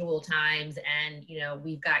unusual times, and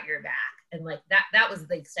we've got your back. And like that was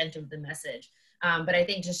the extent of the message. But I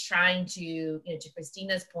think just trying to, to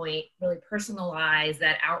Christina's point, really personalize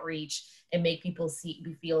that outreach and make people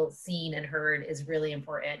feel seen and heard is really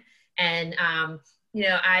important. And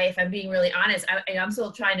if I'm being really honest, I'm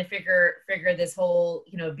still trying to figure this whole,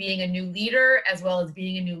 being a new leader as well as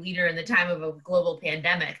being a new leader in the time of a global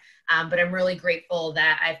pandemic. But I'm really grateful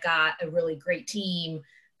that I've got a really great team,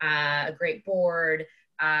 a great board,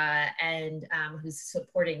 and who's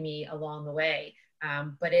supporting me along the way.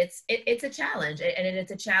 But it's a challenge, and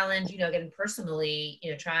it's a challenge, you know, again, personally,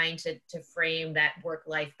 you know, trying to frame that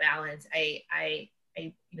work-life balance. I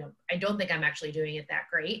don't think I'm actually doing it that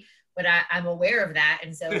great, but I'm aware of that.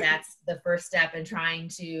 And so that's the first step in trying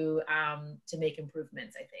to make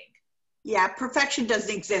improvements, I think. Yeah, perfection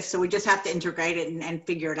doesn't exist, so we just have to integrate it and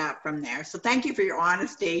figure it out from there. So thank you for your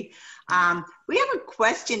honesty. We have a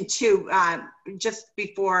question too, just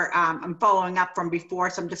before, I'm following up from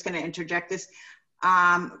before, so I'm just going to interject this.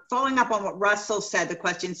 Following up on what Russell said, the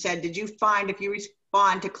question said, did you find if you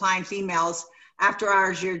respond to clients' emails after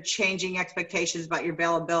hours, you're changing expectations about your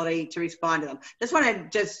availability to respond to them? Just want to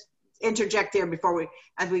just interject there before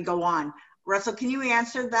as we go on. Russell, can you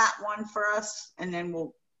answer that one for us? And then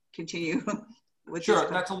we'll continue with Sure,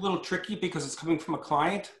 that's a little tricky because it's coming from a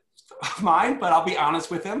client of mine, but I'll be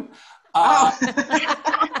honest with him. That's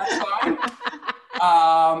fine.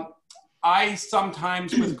 I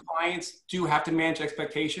sometimes with clients do have to manage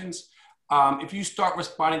expectations. If you start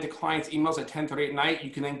responding to clients' emails at 10:30 at night, you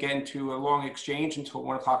can then get into a long exchange until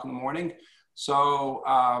 1 o'clock in the morning. So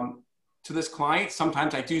to this client,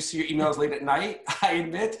 sometimes I do see your emails late at night, I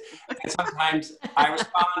admit, and sometimes I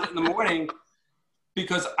respond in the morning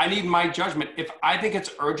because I need my judgment. If I think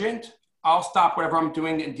it's urgent, I'll stop whatever I'm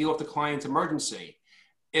doing and deal with the client's emergency.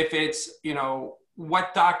 If it's, you know,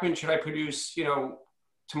 what document should I produce, you know,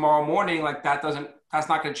 tomorrow morning, like that's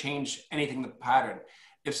not going to change anything, the pattern.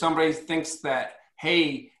 If somebody thinks that,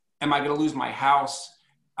 hey, am I going to lose my house?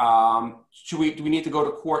 Do we need to go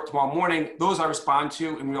to court tomorrow morning? Those I respond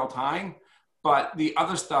to in real time. But the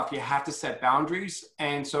other stuff, you have to set boundaries.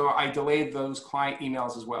 And so I delayed those client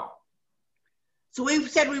emails as well. So we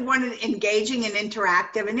said we wanted engaging and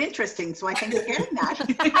interactive and interesting. So I think we're getting that.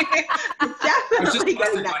 Definitely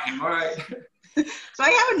getting that. All right. So I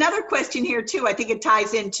have another question here too. I think it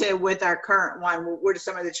ties into with our current one. What are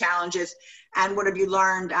some of the challenges and what have you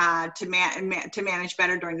learned to manage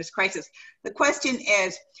better during this crisis? The question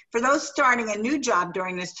is, for those starting a new job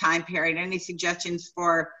during this time period, any suggestions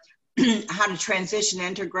for how to transition and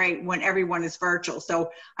integrate when everyone is virtual? So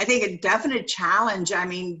I think a definite challenge. I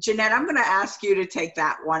mean, Jeanette, I'm going to ask you to take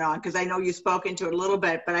that one on because I know you spoke into it a little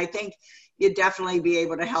bit, but I think you'd definitely be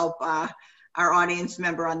able to help our audience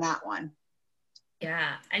member on that one.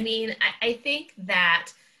 Yeah, I mean, I think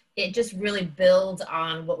that it just really builds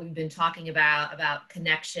on what we've been talking about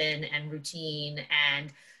connection and routine.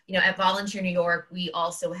 And, you know, at Volunteer New York, we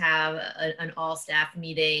also have an all staff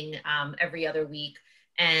meeting every other week.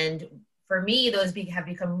 And for me, those have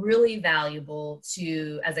become really valuable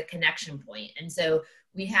as a connection point. And so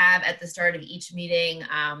we have at the start of each meeting,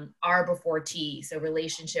 R before T, so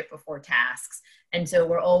relationship before tasks. And so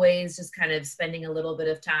we're always just kind of spending a little bit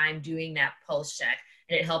of time doing that pulse check,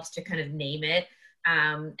 and it helps to kind of name it.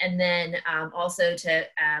 And then also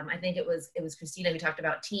I think it was Christina who talked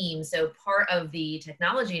about Teams. So part of the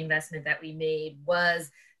technology investment that we made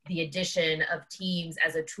was the addition of Teams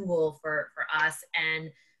as a tool for us.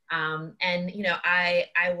 And you know,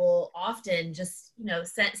 I will often just, you know,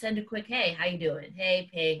 send a quick, hey, how you doing? Hey,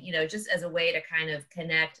 ping, you know, just as a way to kind of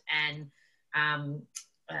connect and,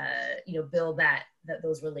 you know, build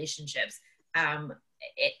those relationships.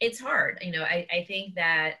 It's hard. You know, I think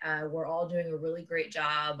that we're all doing a really great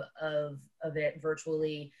job of it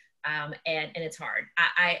virtually. And it's hard.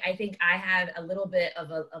 I think I had a little bit of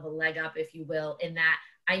a leg up, if you will, in that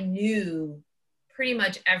I knew pretty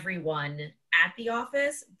much everyone at the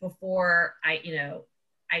office before I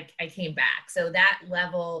came back. So that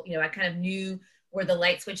level, you know, I kind of knew where the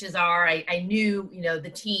light switches are. I knew, you know, the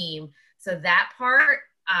team. So that part,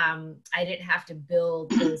 I didn't have to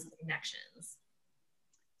build those connections.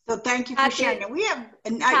 So thank you for sharing. And we have,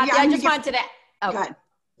 I just wanted to, go ahead.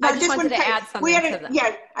 No, I just wanted to add something to that.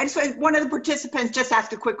 Yeah, I just wanted, one of the participants just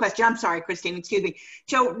asked a quick question. I'm sorry, Christine, excuse me.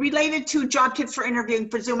 So related to job tips for interviewing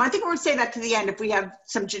for Zoom, I think we're gonna say that to the end if we have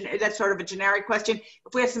some, that's sort of a generic question.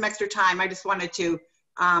 If we have some extra time, I just wanted to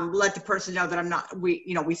let the person know that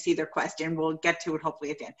we see their question. We'll get to it hopefully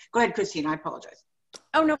at the end. Go ahead, Christine, I apologize.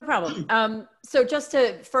 Oh, no problem. So just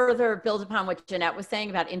to further build upon what Jeanette was saying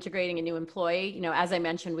about integrating a new employee, you know, as I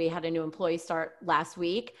mentioned, we had a new employee start last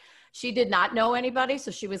week. She did not know anybody,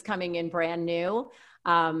 so she was coming in brand new.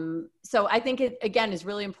 So I think it, again, is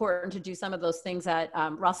really important to do some of those things that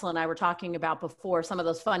Russell and I were talking about before, some of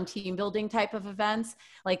those fun team building type of events.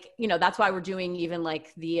 Like, you know, that's why we're doing even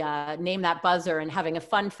like the name that buzzer and having a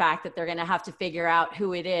fun fact that they're going to have to figure out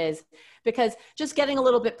who it is, because just getting a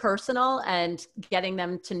little bit personal and getting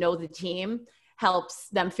them to know the team helps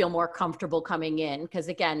them feel more comfortable coming in. Because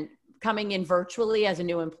again, coming in virtually as a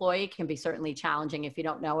new employee can be certainly challenging if you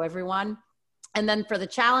don't know everyone. And then for the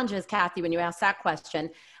challenges, Kathy, when you asked that question,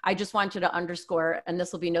 I just want you to underscore, and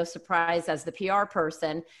this will be no surprise as the PR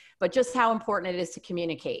person, but just how important it is to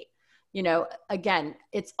communicate. You know, again,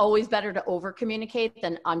 it's always better to over communicate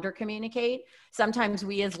than under communicate. Sometimes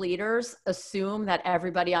we as leaders assume that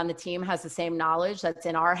everybody on the team has the same knowledge that's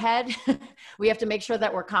in our head. We have to make sure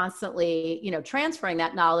that we're constantly, you know, transferring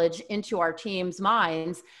that knowledge into our team's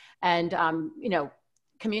minds and, you know,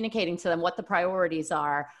 communicating to them what the priorities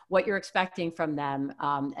are, what you're expecting from them,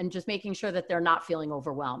 and just making sure that they're not feeling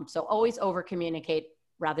overwhelmed. So always over communicate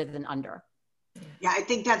rather than under. Yeah, I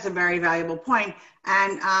think that's a very valuable point.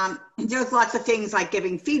 And there's lots of things like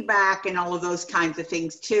giving feedback and all of those kinds of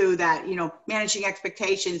things too, that, you know, managing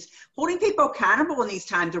expectations, holding people accountable in these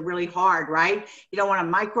times are really hard, right? You don't want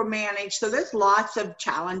to micromanage. So there's lots of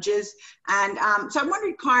challenges. And so I'm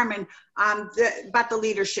wondering, Carmen, about the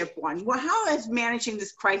leadership one. Well, how is managing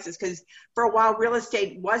this crisis? Because for a while, real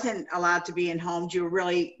estate wasn't allowed to be in homes. You were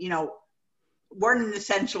really, you know, weren't an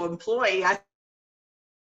essential employee.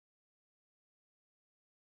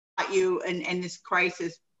 You and this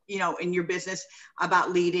crisis, you know, in your business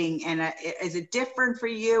about leading, and is it different for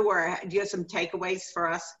you, or do you have some takeaways for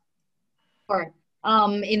us? Sure.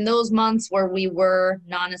 In those months where we were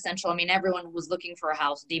non-essential, I mean, everyone was looking for a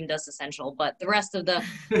house deemed us essential, but the rest of the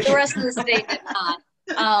state did not.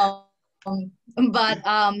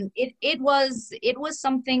 It was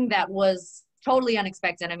something that was totally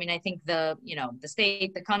unexpected. I mean, I think the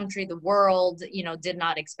state, the country, the world, you know, did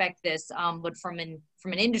not expect this. But from an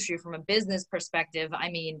industry, from a business perspective,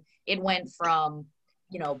 I mean, it went from,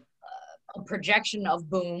 you know, a projection of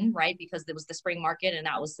boom, right? Because there was the spring market, and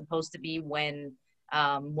that was supposed to be when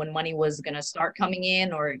money was going to start coming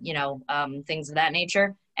in, or, you know, things of that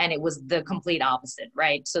nature. And it was the complete opposite,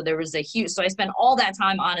 right? So there was so I spent all that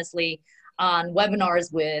time, honestly, on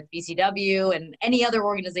webinars with BCW and any other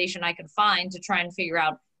organization I could find to try and figure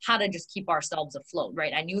out how to just keep ourselves afloat,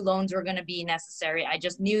 right? I knew loans were going to be necessary. I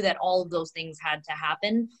just knew that all of those things had to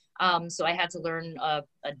happen. So I had to learn a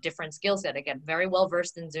different skill set. I got very well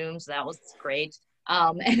versed in Zoom, so that was great.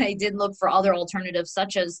 And I did look for other alternatives,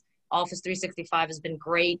 such as Office 365 has been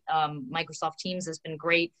great. Microsoft Teams has been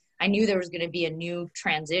great. I knew there was going to be a new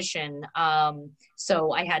transition,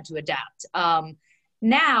 so I had to adapt.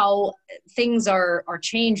 Now things are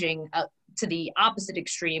changing to the opposite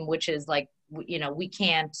extreme, which is like, you know, we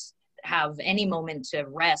can't have any moment to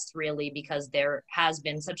rest really, because there has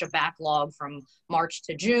been such a backlog from March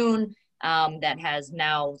to June that has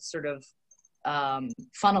now sort of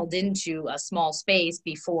funneled into a small space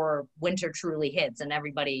before winter truly hits, and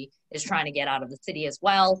everybody is trying to get out of the city as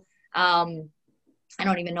well. I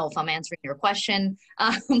don't even know if I'm answering your question.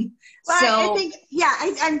 Well, I think, yeah,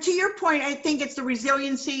 and to your point, I think it's the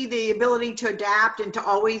resiliency, the ability to adapt, and to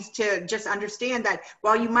always to just understand that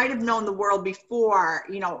while you might have known the world before,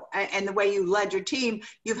 you know, and the way you led your team,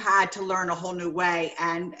 you've had to learn a whole new way.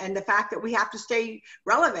 And the fact that we have to stay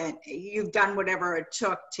relevant, you've done whatever it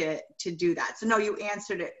took to do that. So no, you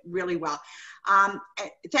answered it really well.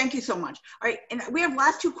 Thank you so much. All right, and we have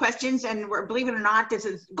last two questions, and believe it or not, this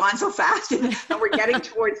has gone so fast, and we're getting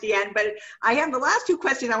towards the end, but I have the last two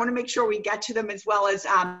questions. I want to make sure we get to them, as well as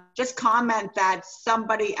just comment that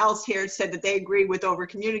somebody else here said that they agree with over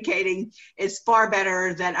communicating is far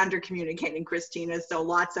better than under communicating, Christina. So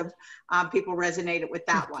lots of people resonated with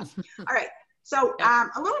that one. All right, so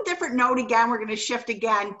a little different note again, we're going to shift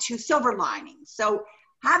again to silver linings. So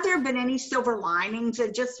have there been any silver linings?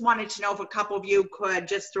 I just wanted to know if a couple of you could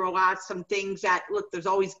just throw out some things that, look, there's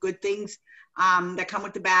always good things that come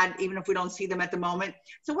with the bad, even if we don't see them at the moment.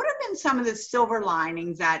 So what have been some of the silver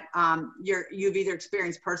linings that you've either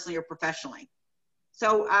experienced personally or professionally?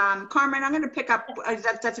 So Carmen, I'm going to pick up,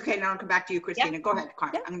 that's okay, now I'll come back to you, Christina. Yep. Go ahead,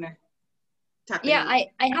 Carmen. Yep. I'm going to tap in.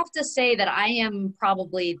 I have to say that I am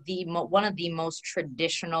probably one of the most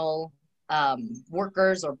traditional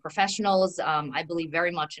workers or professionals. I believe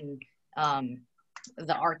very much in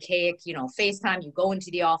the archaic, you know, FaceTime. You go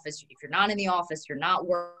into the office. If you're not in the office, you're not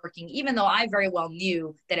working, even though I very well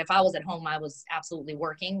knew that if I was at home, I was absolutely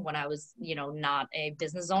working when I was, you know, not a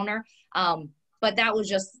business owner. But that was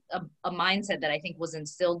just a mindset that I think was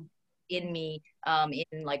instilled in me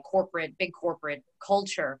in like big corporate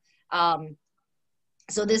culture.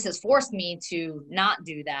 So this has forced me to not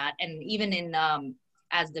do that. And even in,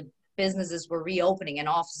 as the businesses were reopening and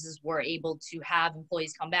offices were able to have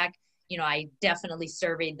employees come back, you know, I definitely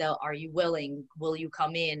surveyed are you willing, will you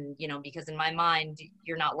come in, you know, because in my mind,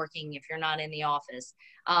 you're not working if you're not in the office.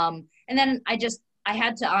 And then I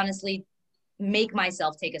had to honestly make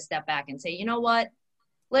myself take a step back and say, you know what,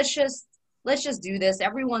 let's just let's just do this.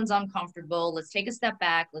 Everyone's uncomfortable. Let's take a step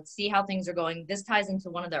back. Let's see how things are going. This ties into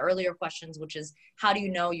one of the earlier questions, which is how do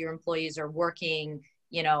you know your employees are working,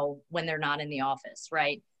 you know, when they're not in the office,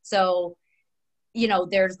 right? So, you know,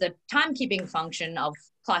 there's the timekeeping function of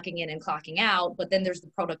clocking in and clocking out, but then there's the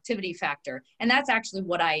productivity factor. And that's actually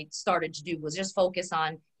what I started to do, was just focus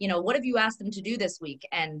on, you know, what have you asked them to do this week?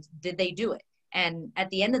 And did they do it? And at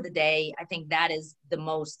the end of the day, I think that is the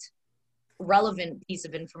most relevant piece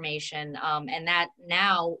of information. And that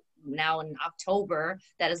now in October,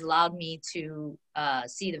 that has allowed me to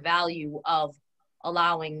see the value of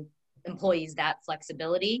allowing employees that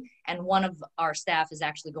flexibility. And one of our staff is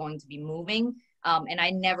actually going to be moving. And I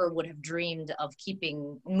never would have dreamed of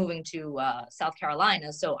moving to South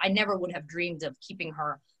Carolina. So I never would have dreamed of keeping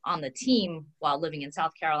her on the team while living in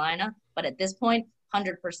South Carolina. But at this point,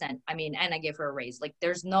 100%. I mean, and I give her a raise. Like,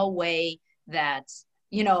 there's no way that,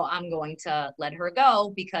 you know, I'm going to let her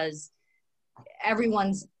go, because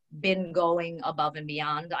everyone's been going above and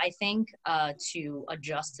beyond, I think, to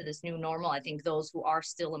adjust to this new normal. I think those who are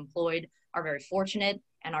still employed are very fortunate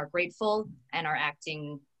and are grateful and are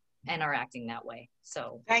acting that way.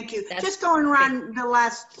 So thank you. Just going around the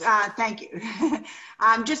last, thank you.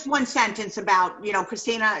 Just one sentence about, you know,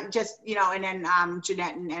 Christina, just, you know, and then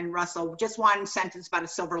Jeanette and Russell, just one sentence about a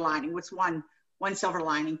silver lining. What's one silver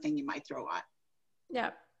lining thing you might throw out?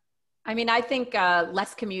 Yeah. I mean, I think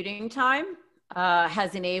less commuting time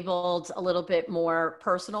has enabled a little bit more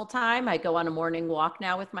personal time. I go on a morning walk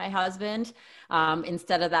now with my husband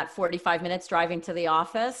instead of that 45 minutes driving to the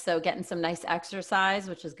office. So getting some nice exercise,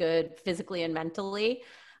 which is good physically and mentally.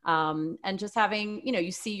 And just having, you know,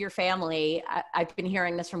 you see your family. I've been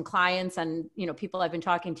hearing this from clients and, you know, people I've been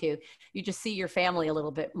talking to. You just see your family a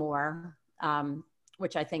little bit more,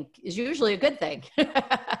 which I think is usually a good thing.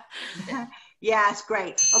 Yes,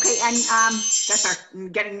 great. Okay, and that's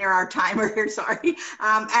getting near our timer here. Sorry.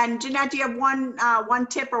 And Jeanette, do you have one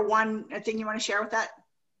tip or one thing you want to share with that?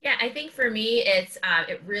 Yeah, I think for me,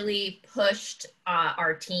 it really pushed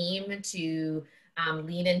our team to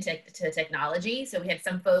lean into technology. So we had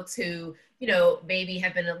some folks who, you know, maybe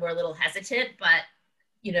were a little hesitant, but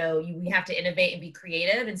you know, we have to innovate and be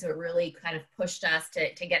creative, and so it really kind of pushed us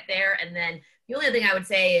to get there. And then the only other thing I would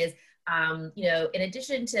say is, you know, in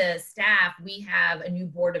addition to staff, we have a new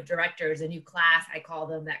board of directors, a new class, I call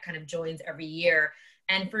them, that kind of joins every year.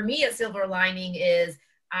 And for me, a silver lining is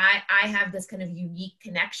I have this kind of unique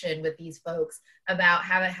connection with these folks about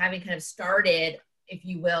having kind of started, if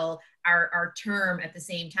you will, our term at the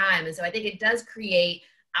same time. And so I think it does create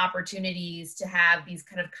opportunities to have these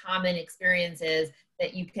kind of common experiences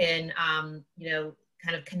that you can, you know,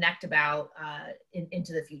 kind of connect about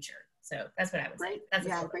into the future. So that's what I would say. That's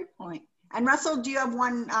yeah, great point. And Russell, do you have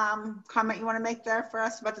one comment you want to make there for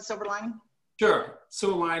us about the silver lining? Sure.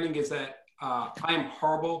 Silver lining is that I am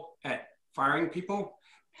horrible at firing people,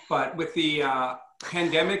 but with the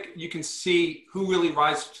pandemic, you can see who really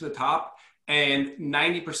rises to the top, and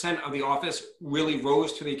 90% of the office really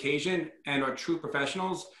rose to the occasion and are true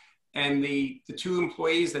professionals. And the two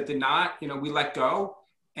employees that did not, you know, we let go,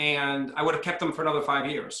 and I would have kept them for another 5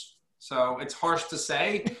 years. So it's harsh to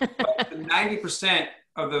say, but the 90%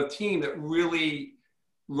 of the team that really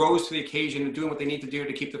rose to the occasion and doing what they need to do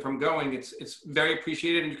to keep the firm going, it's very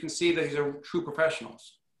appreciated, and you can see that these are true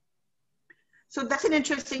professionals. So that's an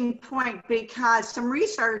interesting point, because some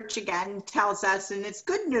research again tells us, and it's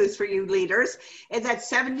good news for you leaders, is that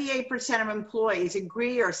 78% of employees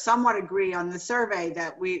agree or somewhat agree on the survey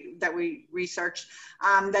that we researched,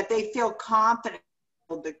 that they feel confident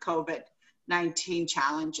with the COVID-19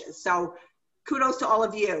 challenges. So kudos to all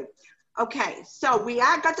of you. Okay, so we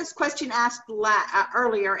got this question asked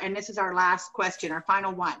earlier, and this is our last question, our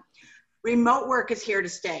final one. Remote work is here to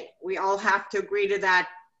stay. We all have to agree to that.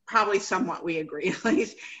 Probably somewhat we agree, at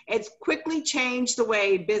least. It's quickly changed the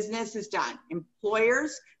way business is done.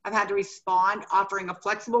 Employers have had to respond, offering a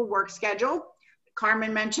flexible work schedule.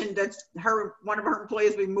 Carmen mentioned that one of her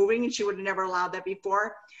employees will be moving, and she would have never allowed that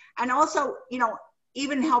before. And also, you know,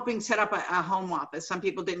 even helping set up a home office. Some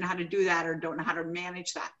people didn't know how to do that or don't know how to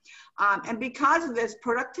manage that. And because of this,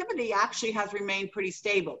 productivity actually has remained pretty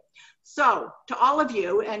stable. So to all of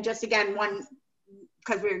you, and just again,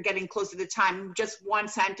 because we're getting close to the time, just one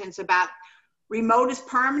sentence about remote is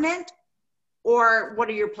permanent, or what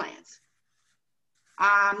are your plans?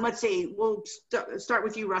 Let's see, we'll start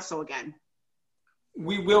with you, Russell, again.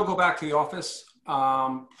 We will go back to the office,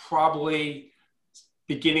 probably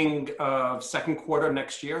beginning of second quarter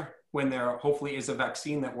next year, when there hopefully is a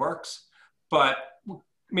vaccine that works, but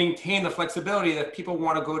maintain the flexibility that people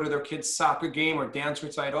want to go to their kids' soccer game or dance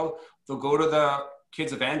recital. They'll go to the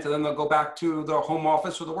kids' event, and then they'll go back to the home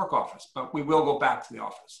office or the work office. But we will go back to the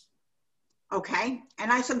office. Okay,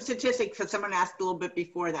 and I have some statistics that someone asked a little bit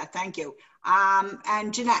before that. Thank you.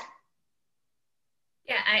 And Jeanette.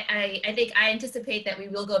 Yeah, I think I anticipate that we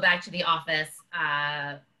will go back to the office,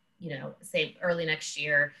 say early next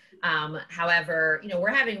year. However, we're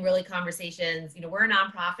having really conversations. We're a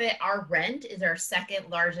nonprofit. Our rent is our second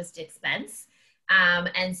largest expense.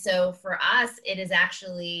 And so for us, it is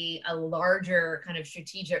actually a larger kind of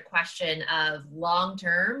strategic question of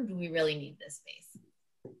long-term, do we really need this space?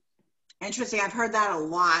 Interesting. I've heard that a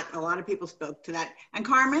lot. A lot of people spoke to that. And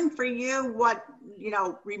Carmen, for you, what,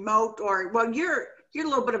 remote well, you're a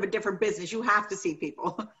little bit of a different business. You have to see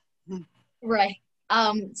people. Right.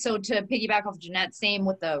 So to piggyback off Jeanette, same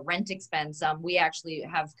with the rent expense. We actually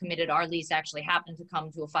have committed, our lease actually happened to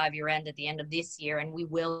come to a 5-year end at the end of this year, and we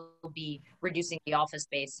will be reducing the office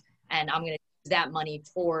space. And I'm going to use that money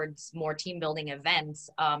towards more team building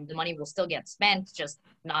events. The money will still get spent, just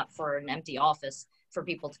not for an empty office for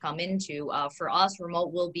people to come into. For us,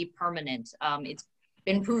 remote will be permanent. It's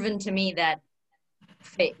been proven to me that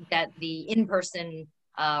the in-person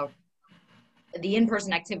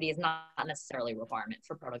activity is not necessarily a requirement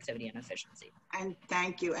for productivity and efficiency. And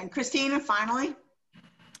thank you. And Christina, finally.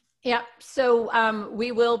 Yeah, so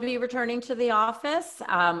we will be returning to the office.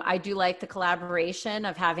 I do like the collaboration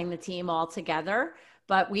of having the team all together,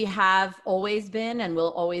 but we have always been and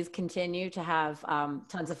will always continue to have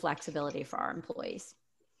tons of flexibility for our employees.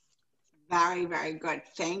 Very, very good.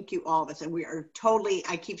 Thank you, all of us. And we are totally,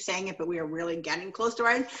 I keep saying it, but we are really getting close to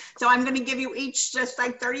it. So I'm going to give you each just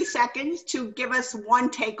like 30 seconds to give us one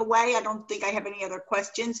takeaway. I don't think I have any other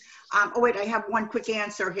questions. Oh, wait, I have one quick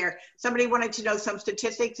answer here. Somebody wanted to know some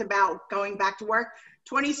statistics about going back to work.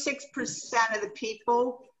 26% of the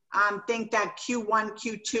people think that Q1,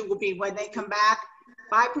 Q2 will be when they come back.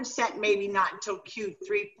 5% maybe not until Q3,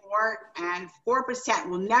 4, and 4%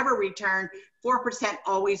 will never return. 4%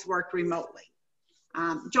 always worked remotely.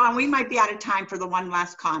 John, we might be out of time for the one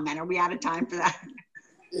last comment. Are we out of time for that?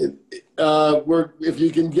 If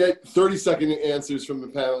you can get 30-second answers from the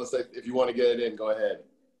panelists, if you want to get it in, go ahead.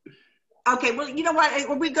 Okay, well, you know what?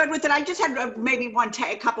 Are we good with it? I just had maybe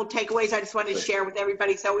a couple takeaways I just wanted to share with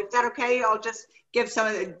everybody. So is that okay? I'll just give some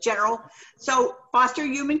of the general. So foster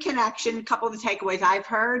human connection, a couple of the takeaways I've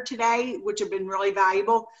heard today, which have been really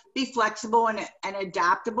valuable. Be flexible and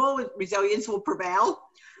adaptable. Resilience will prevail.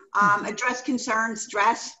 Address concerns,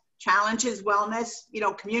 stress, challenges, wellness,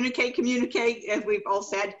 communicate, as we've all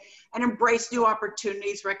said, and embrace new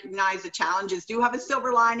opportunities, recognize the challenges do have a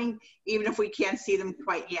silver lining, even if we can't see them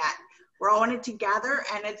quite yet. We're all in it together,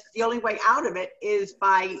 and it's the only way out of it is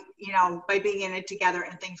by being in it together,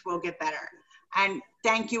 and things will get better. And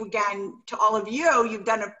thank you again to all of you. You've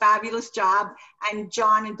done a fabulous job, and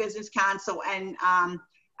John and Business Council and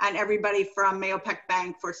everybody from Mahopac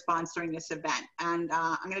Bank for sponsoring this event. And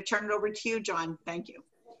I'm going to turn it over to you, John. Thank you.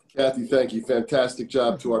 Kathy, thank you. Fantastic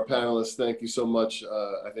job to our panelists. Thank you so much.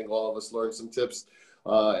 I think all of us learned some tips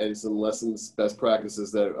and some lessons, best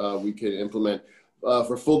practices that we can implement.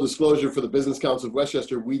 For full disclosure, for the Business Council of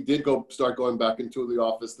Westchester, we did start going back into the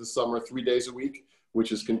office this summer 3 days a week, which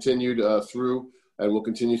has continued through and will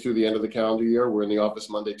continue through the end of the calendar year. We're in the office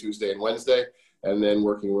Monday, Tuesday, and Wednesday, and then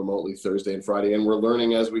working remotely Thursday and Friday, and we're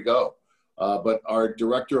learning as we go. But our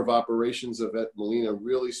Director of Operations, Yvette Molina,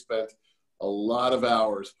 really spent a lot of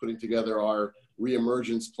hours putting together our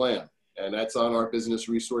reemergence plan, and that's on our Business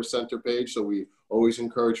Resource Center page, so we always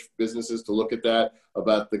encourage businesses to look at that,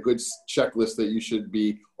 about the good checklist that you should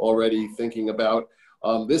be already thinking about.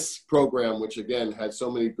 This program, which again had so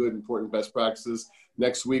many good, important best practices,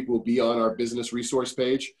 next week will be on our business resource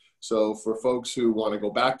page. So for folks who want to go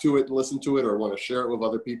back to it and listen to it or want to share it with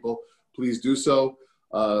other people, please do so.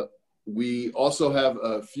 We also have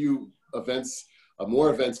a few events, more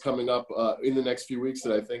events coming up in the next few weeks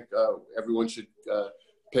that I think everyone should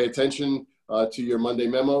pay attention to your Monday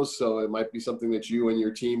memos. So it might be something that you and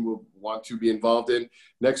your team will want to be involved in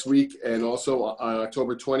next week. And also on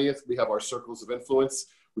October 20th, we have our Circles of Influence,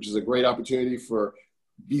 which is a great opportunity for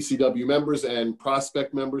BCW members and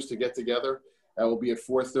prospect members to get together. That will be at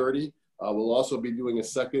 4:30. We'll also be doing a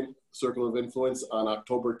second Circle of Influence on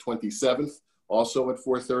October 27th, also at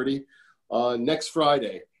 4:30. Next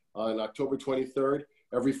Friday, on October 23rd,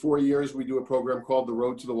 every 4 years, we do a program called The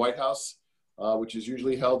Road to the White House, which is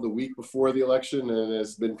usually held the week before the election, and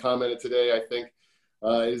has been commented today, I think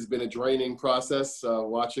it has been a draining process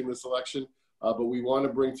watching this election, but we want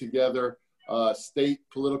to bring together state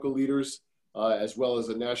political leaders as well as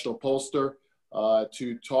a national pollster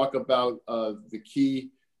to talk about the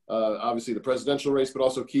key, obviously the presidential race, but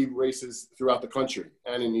also key races throughout the country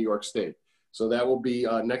and in New York State. So that will be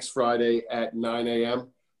next Friday at 9 a.m.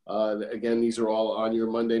 Again, these are all on your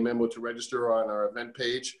Monday memo to register on our event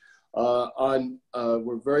page.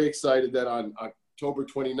 We're very excited that on October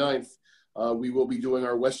 29th, we will be doing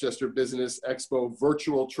our Westchester Business Expo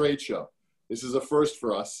virtual trade show. This is a first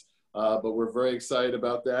for us, but we're very excited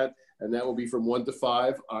about that. And that will be from 1 to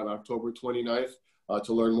 5 on October 29th.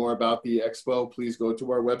 To learn more about the expo, please go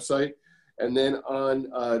to our website. And then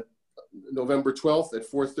on November 12th at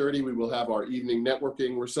 4:30, we will have our evening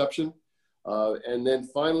networking reception. And then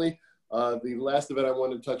finally, the last event I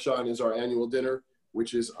want to touch on is our annual dinner,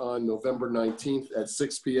 which is on November 19th at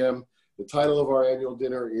 6 p.m. The title of our annual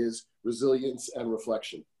dinner is Resilience and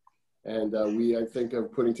Reflection. And we, I think, are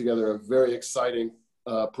putting together a very exciting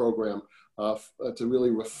program to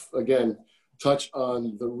really, again, touch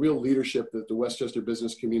on the real leadership that the Westchester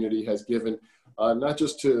business community has given, not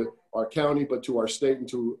just to our county, but to our state and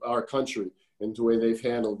to our country, and the way they've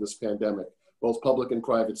handled this pandemic, both public and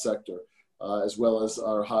private sector, as well as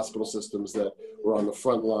our hospital systems that were on the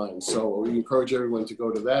front line. So we encourage everyone to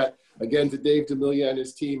go to that. Again, to Dave D'Amelia and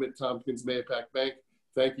his team at Tompkins Mahopac Bank,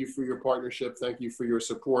 thank you for your partnership. Thank you for your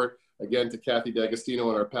support. Again, to Kathy D'Agostino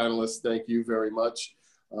and our panelists, thank you very much.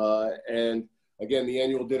 And again, the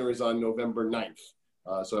annual dinner is on November 9th.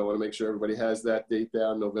 So I want to make sure everybody has that date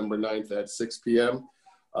down, November 9th at 6 p.m.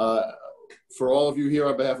 For all of you here,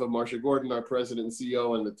 on behalf of Marcia Gordon, our president and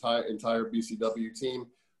CEO, and the entire BCW team,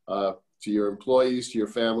 to your employees, to your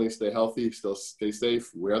families, stay healthy, stay safe,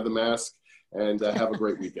 wear the mask, and have a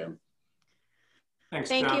great weekend. Thanks,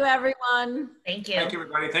 Thank John. you, everyone. Thank you. Thank you,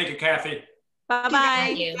 everybody. Thank you, Kathy. Bye-bye.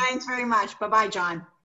 Thank you. Thanks very much. Bye-bye, John.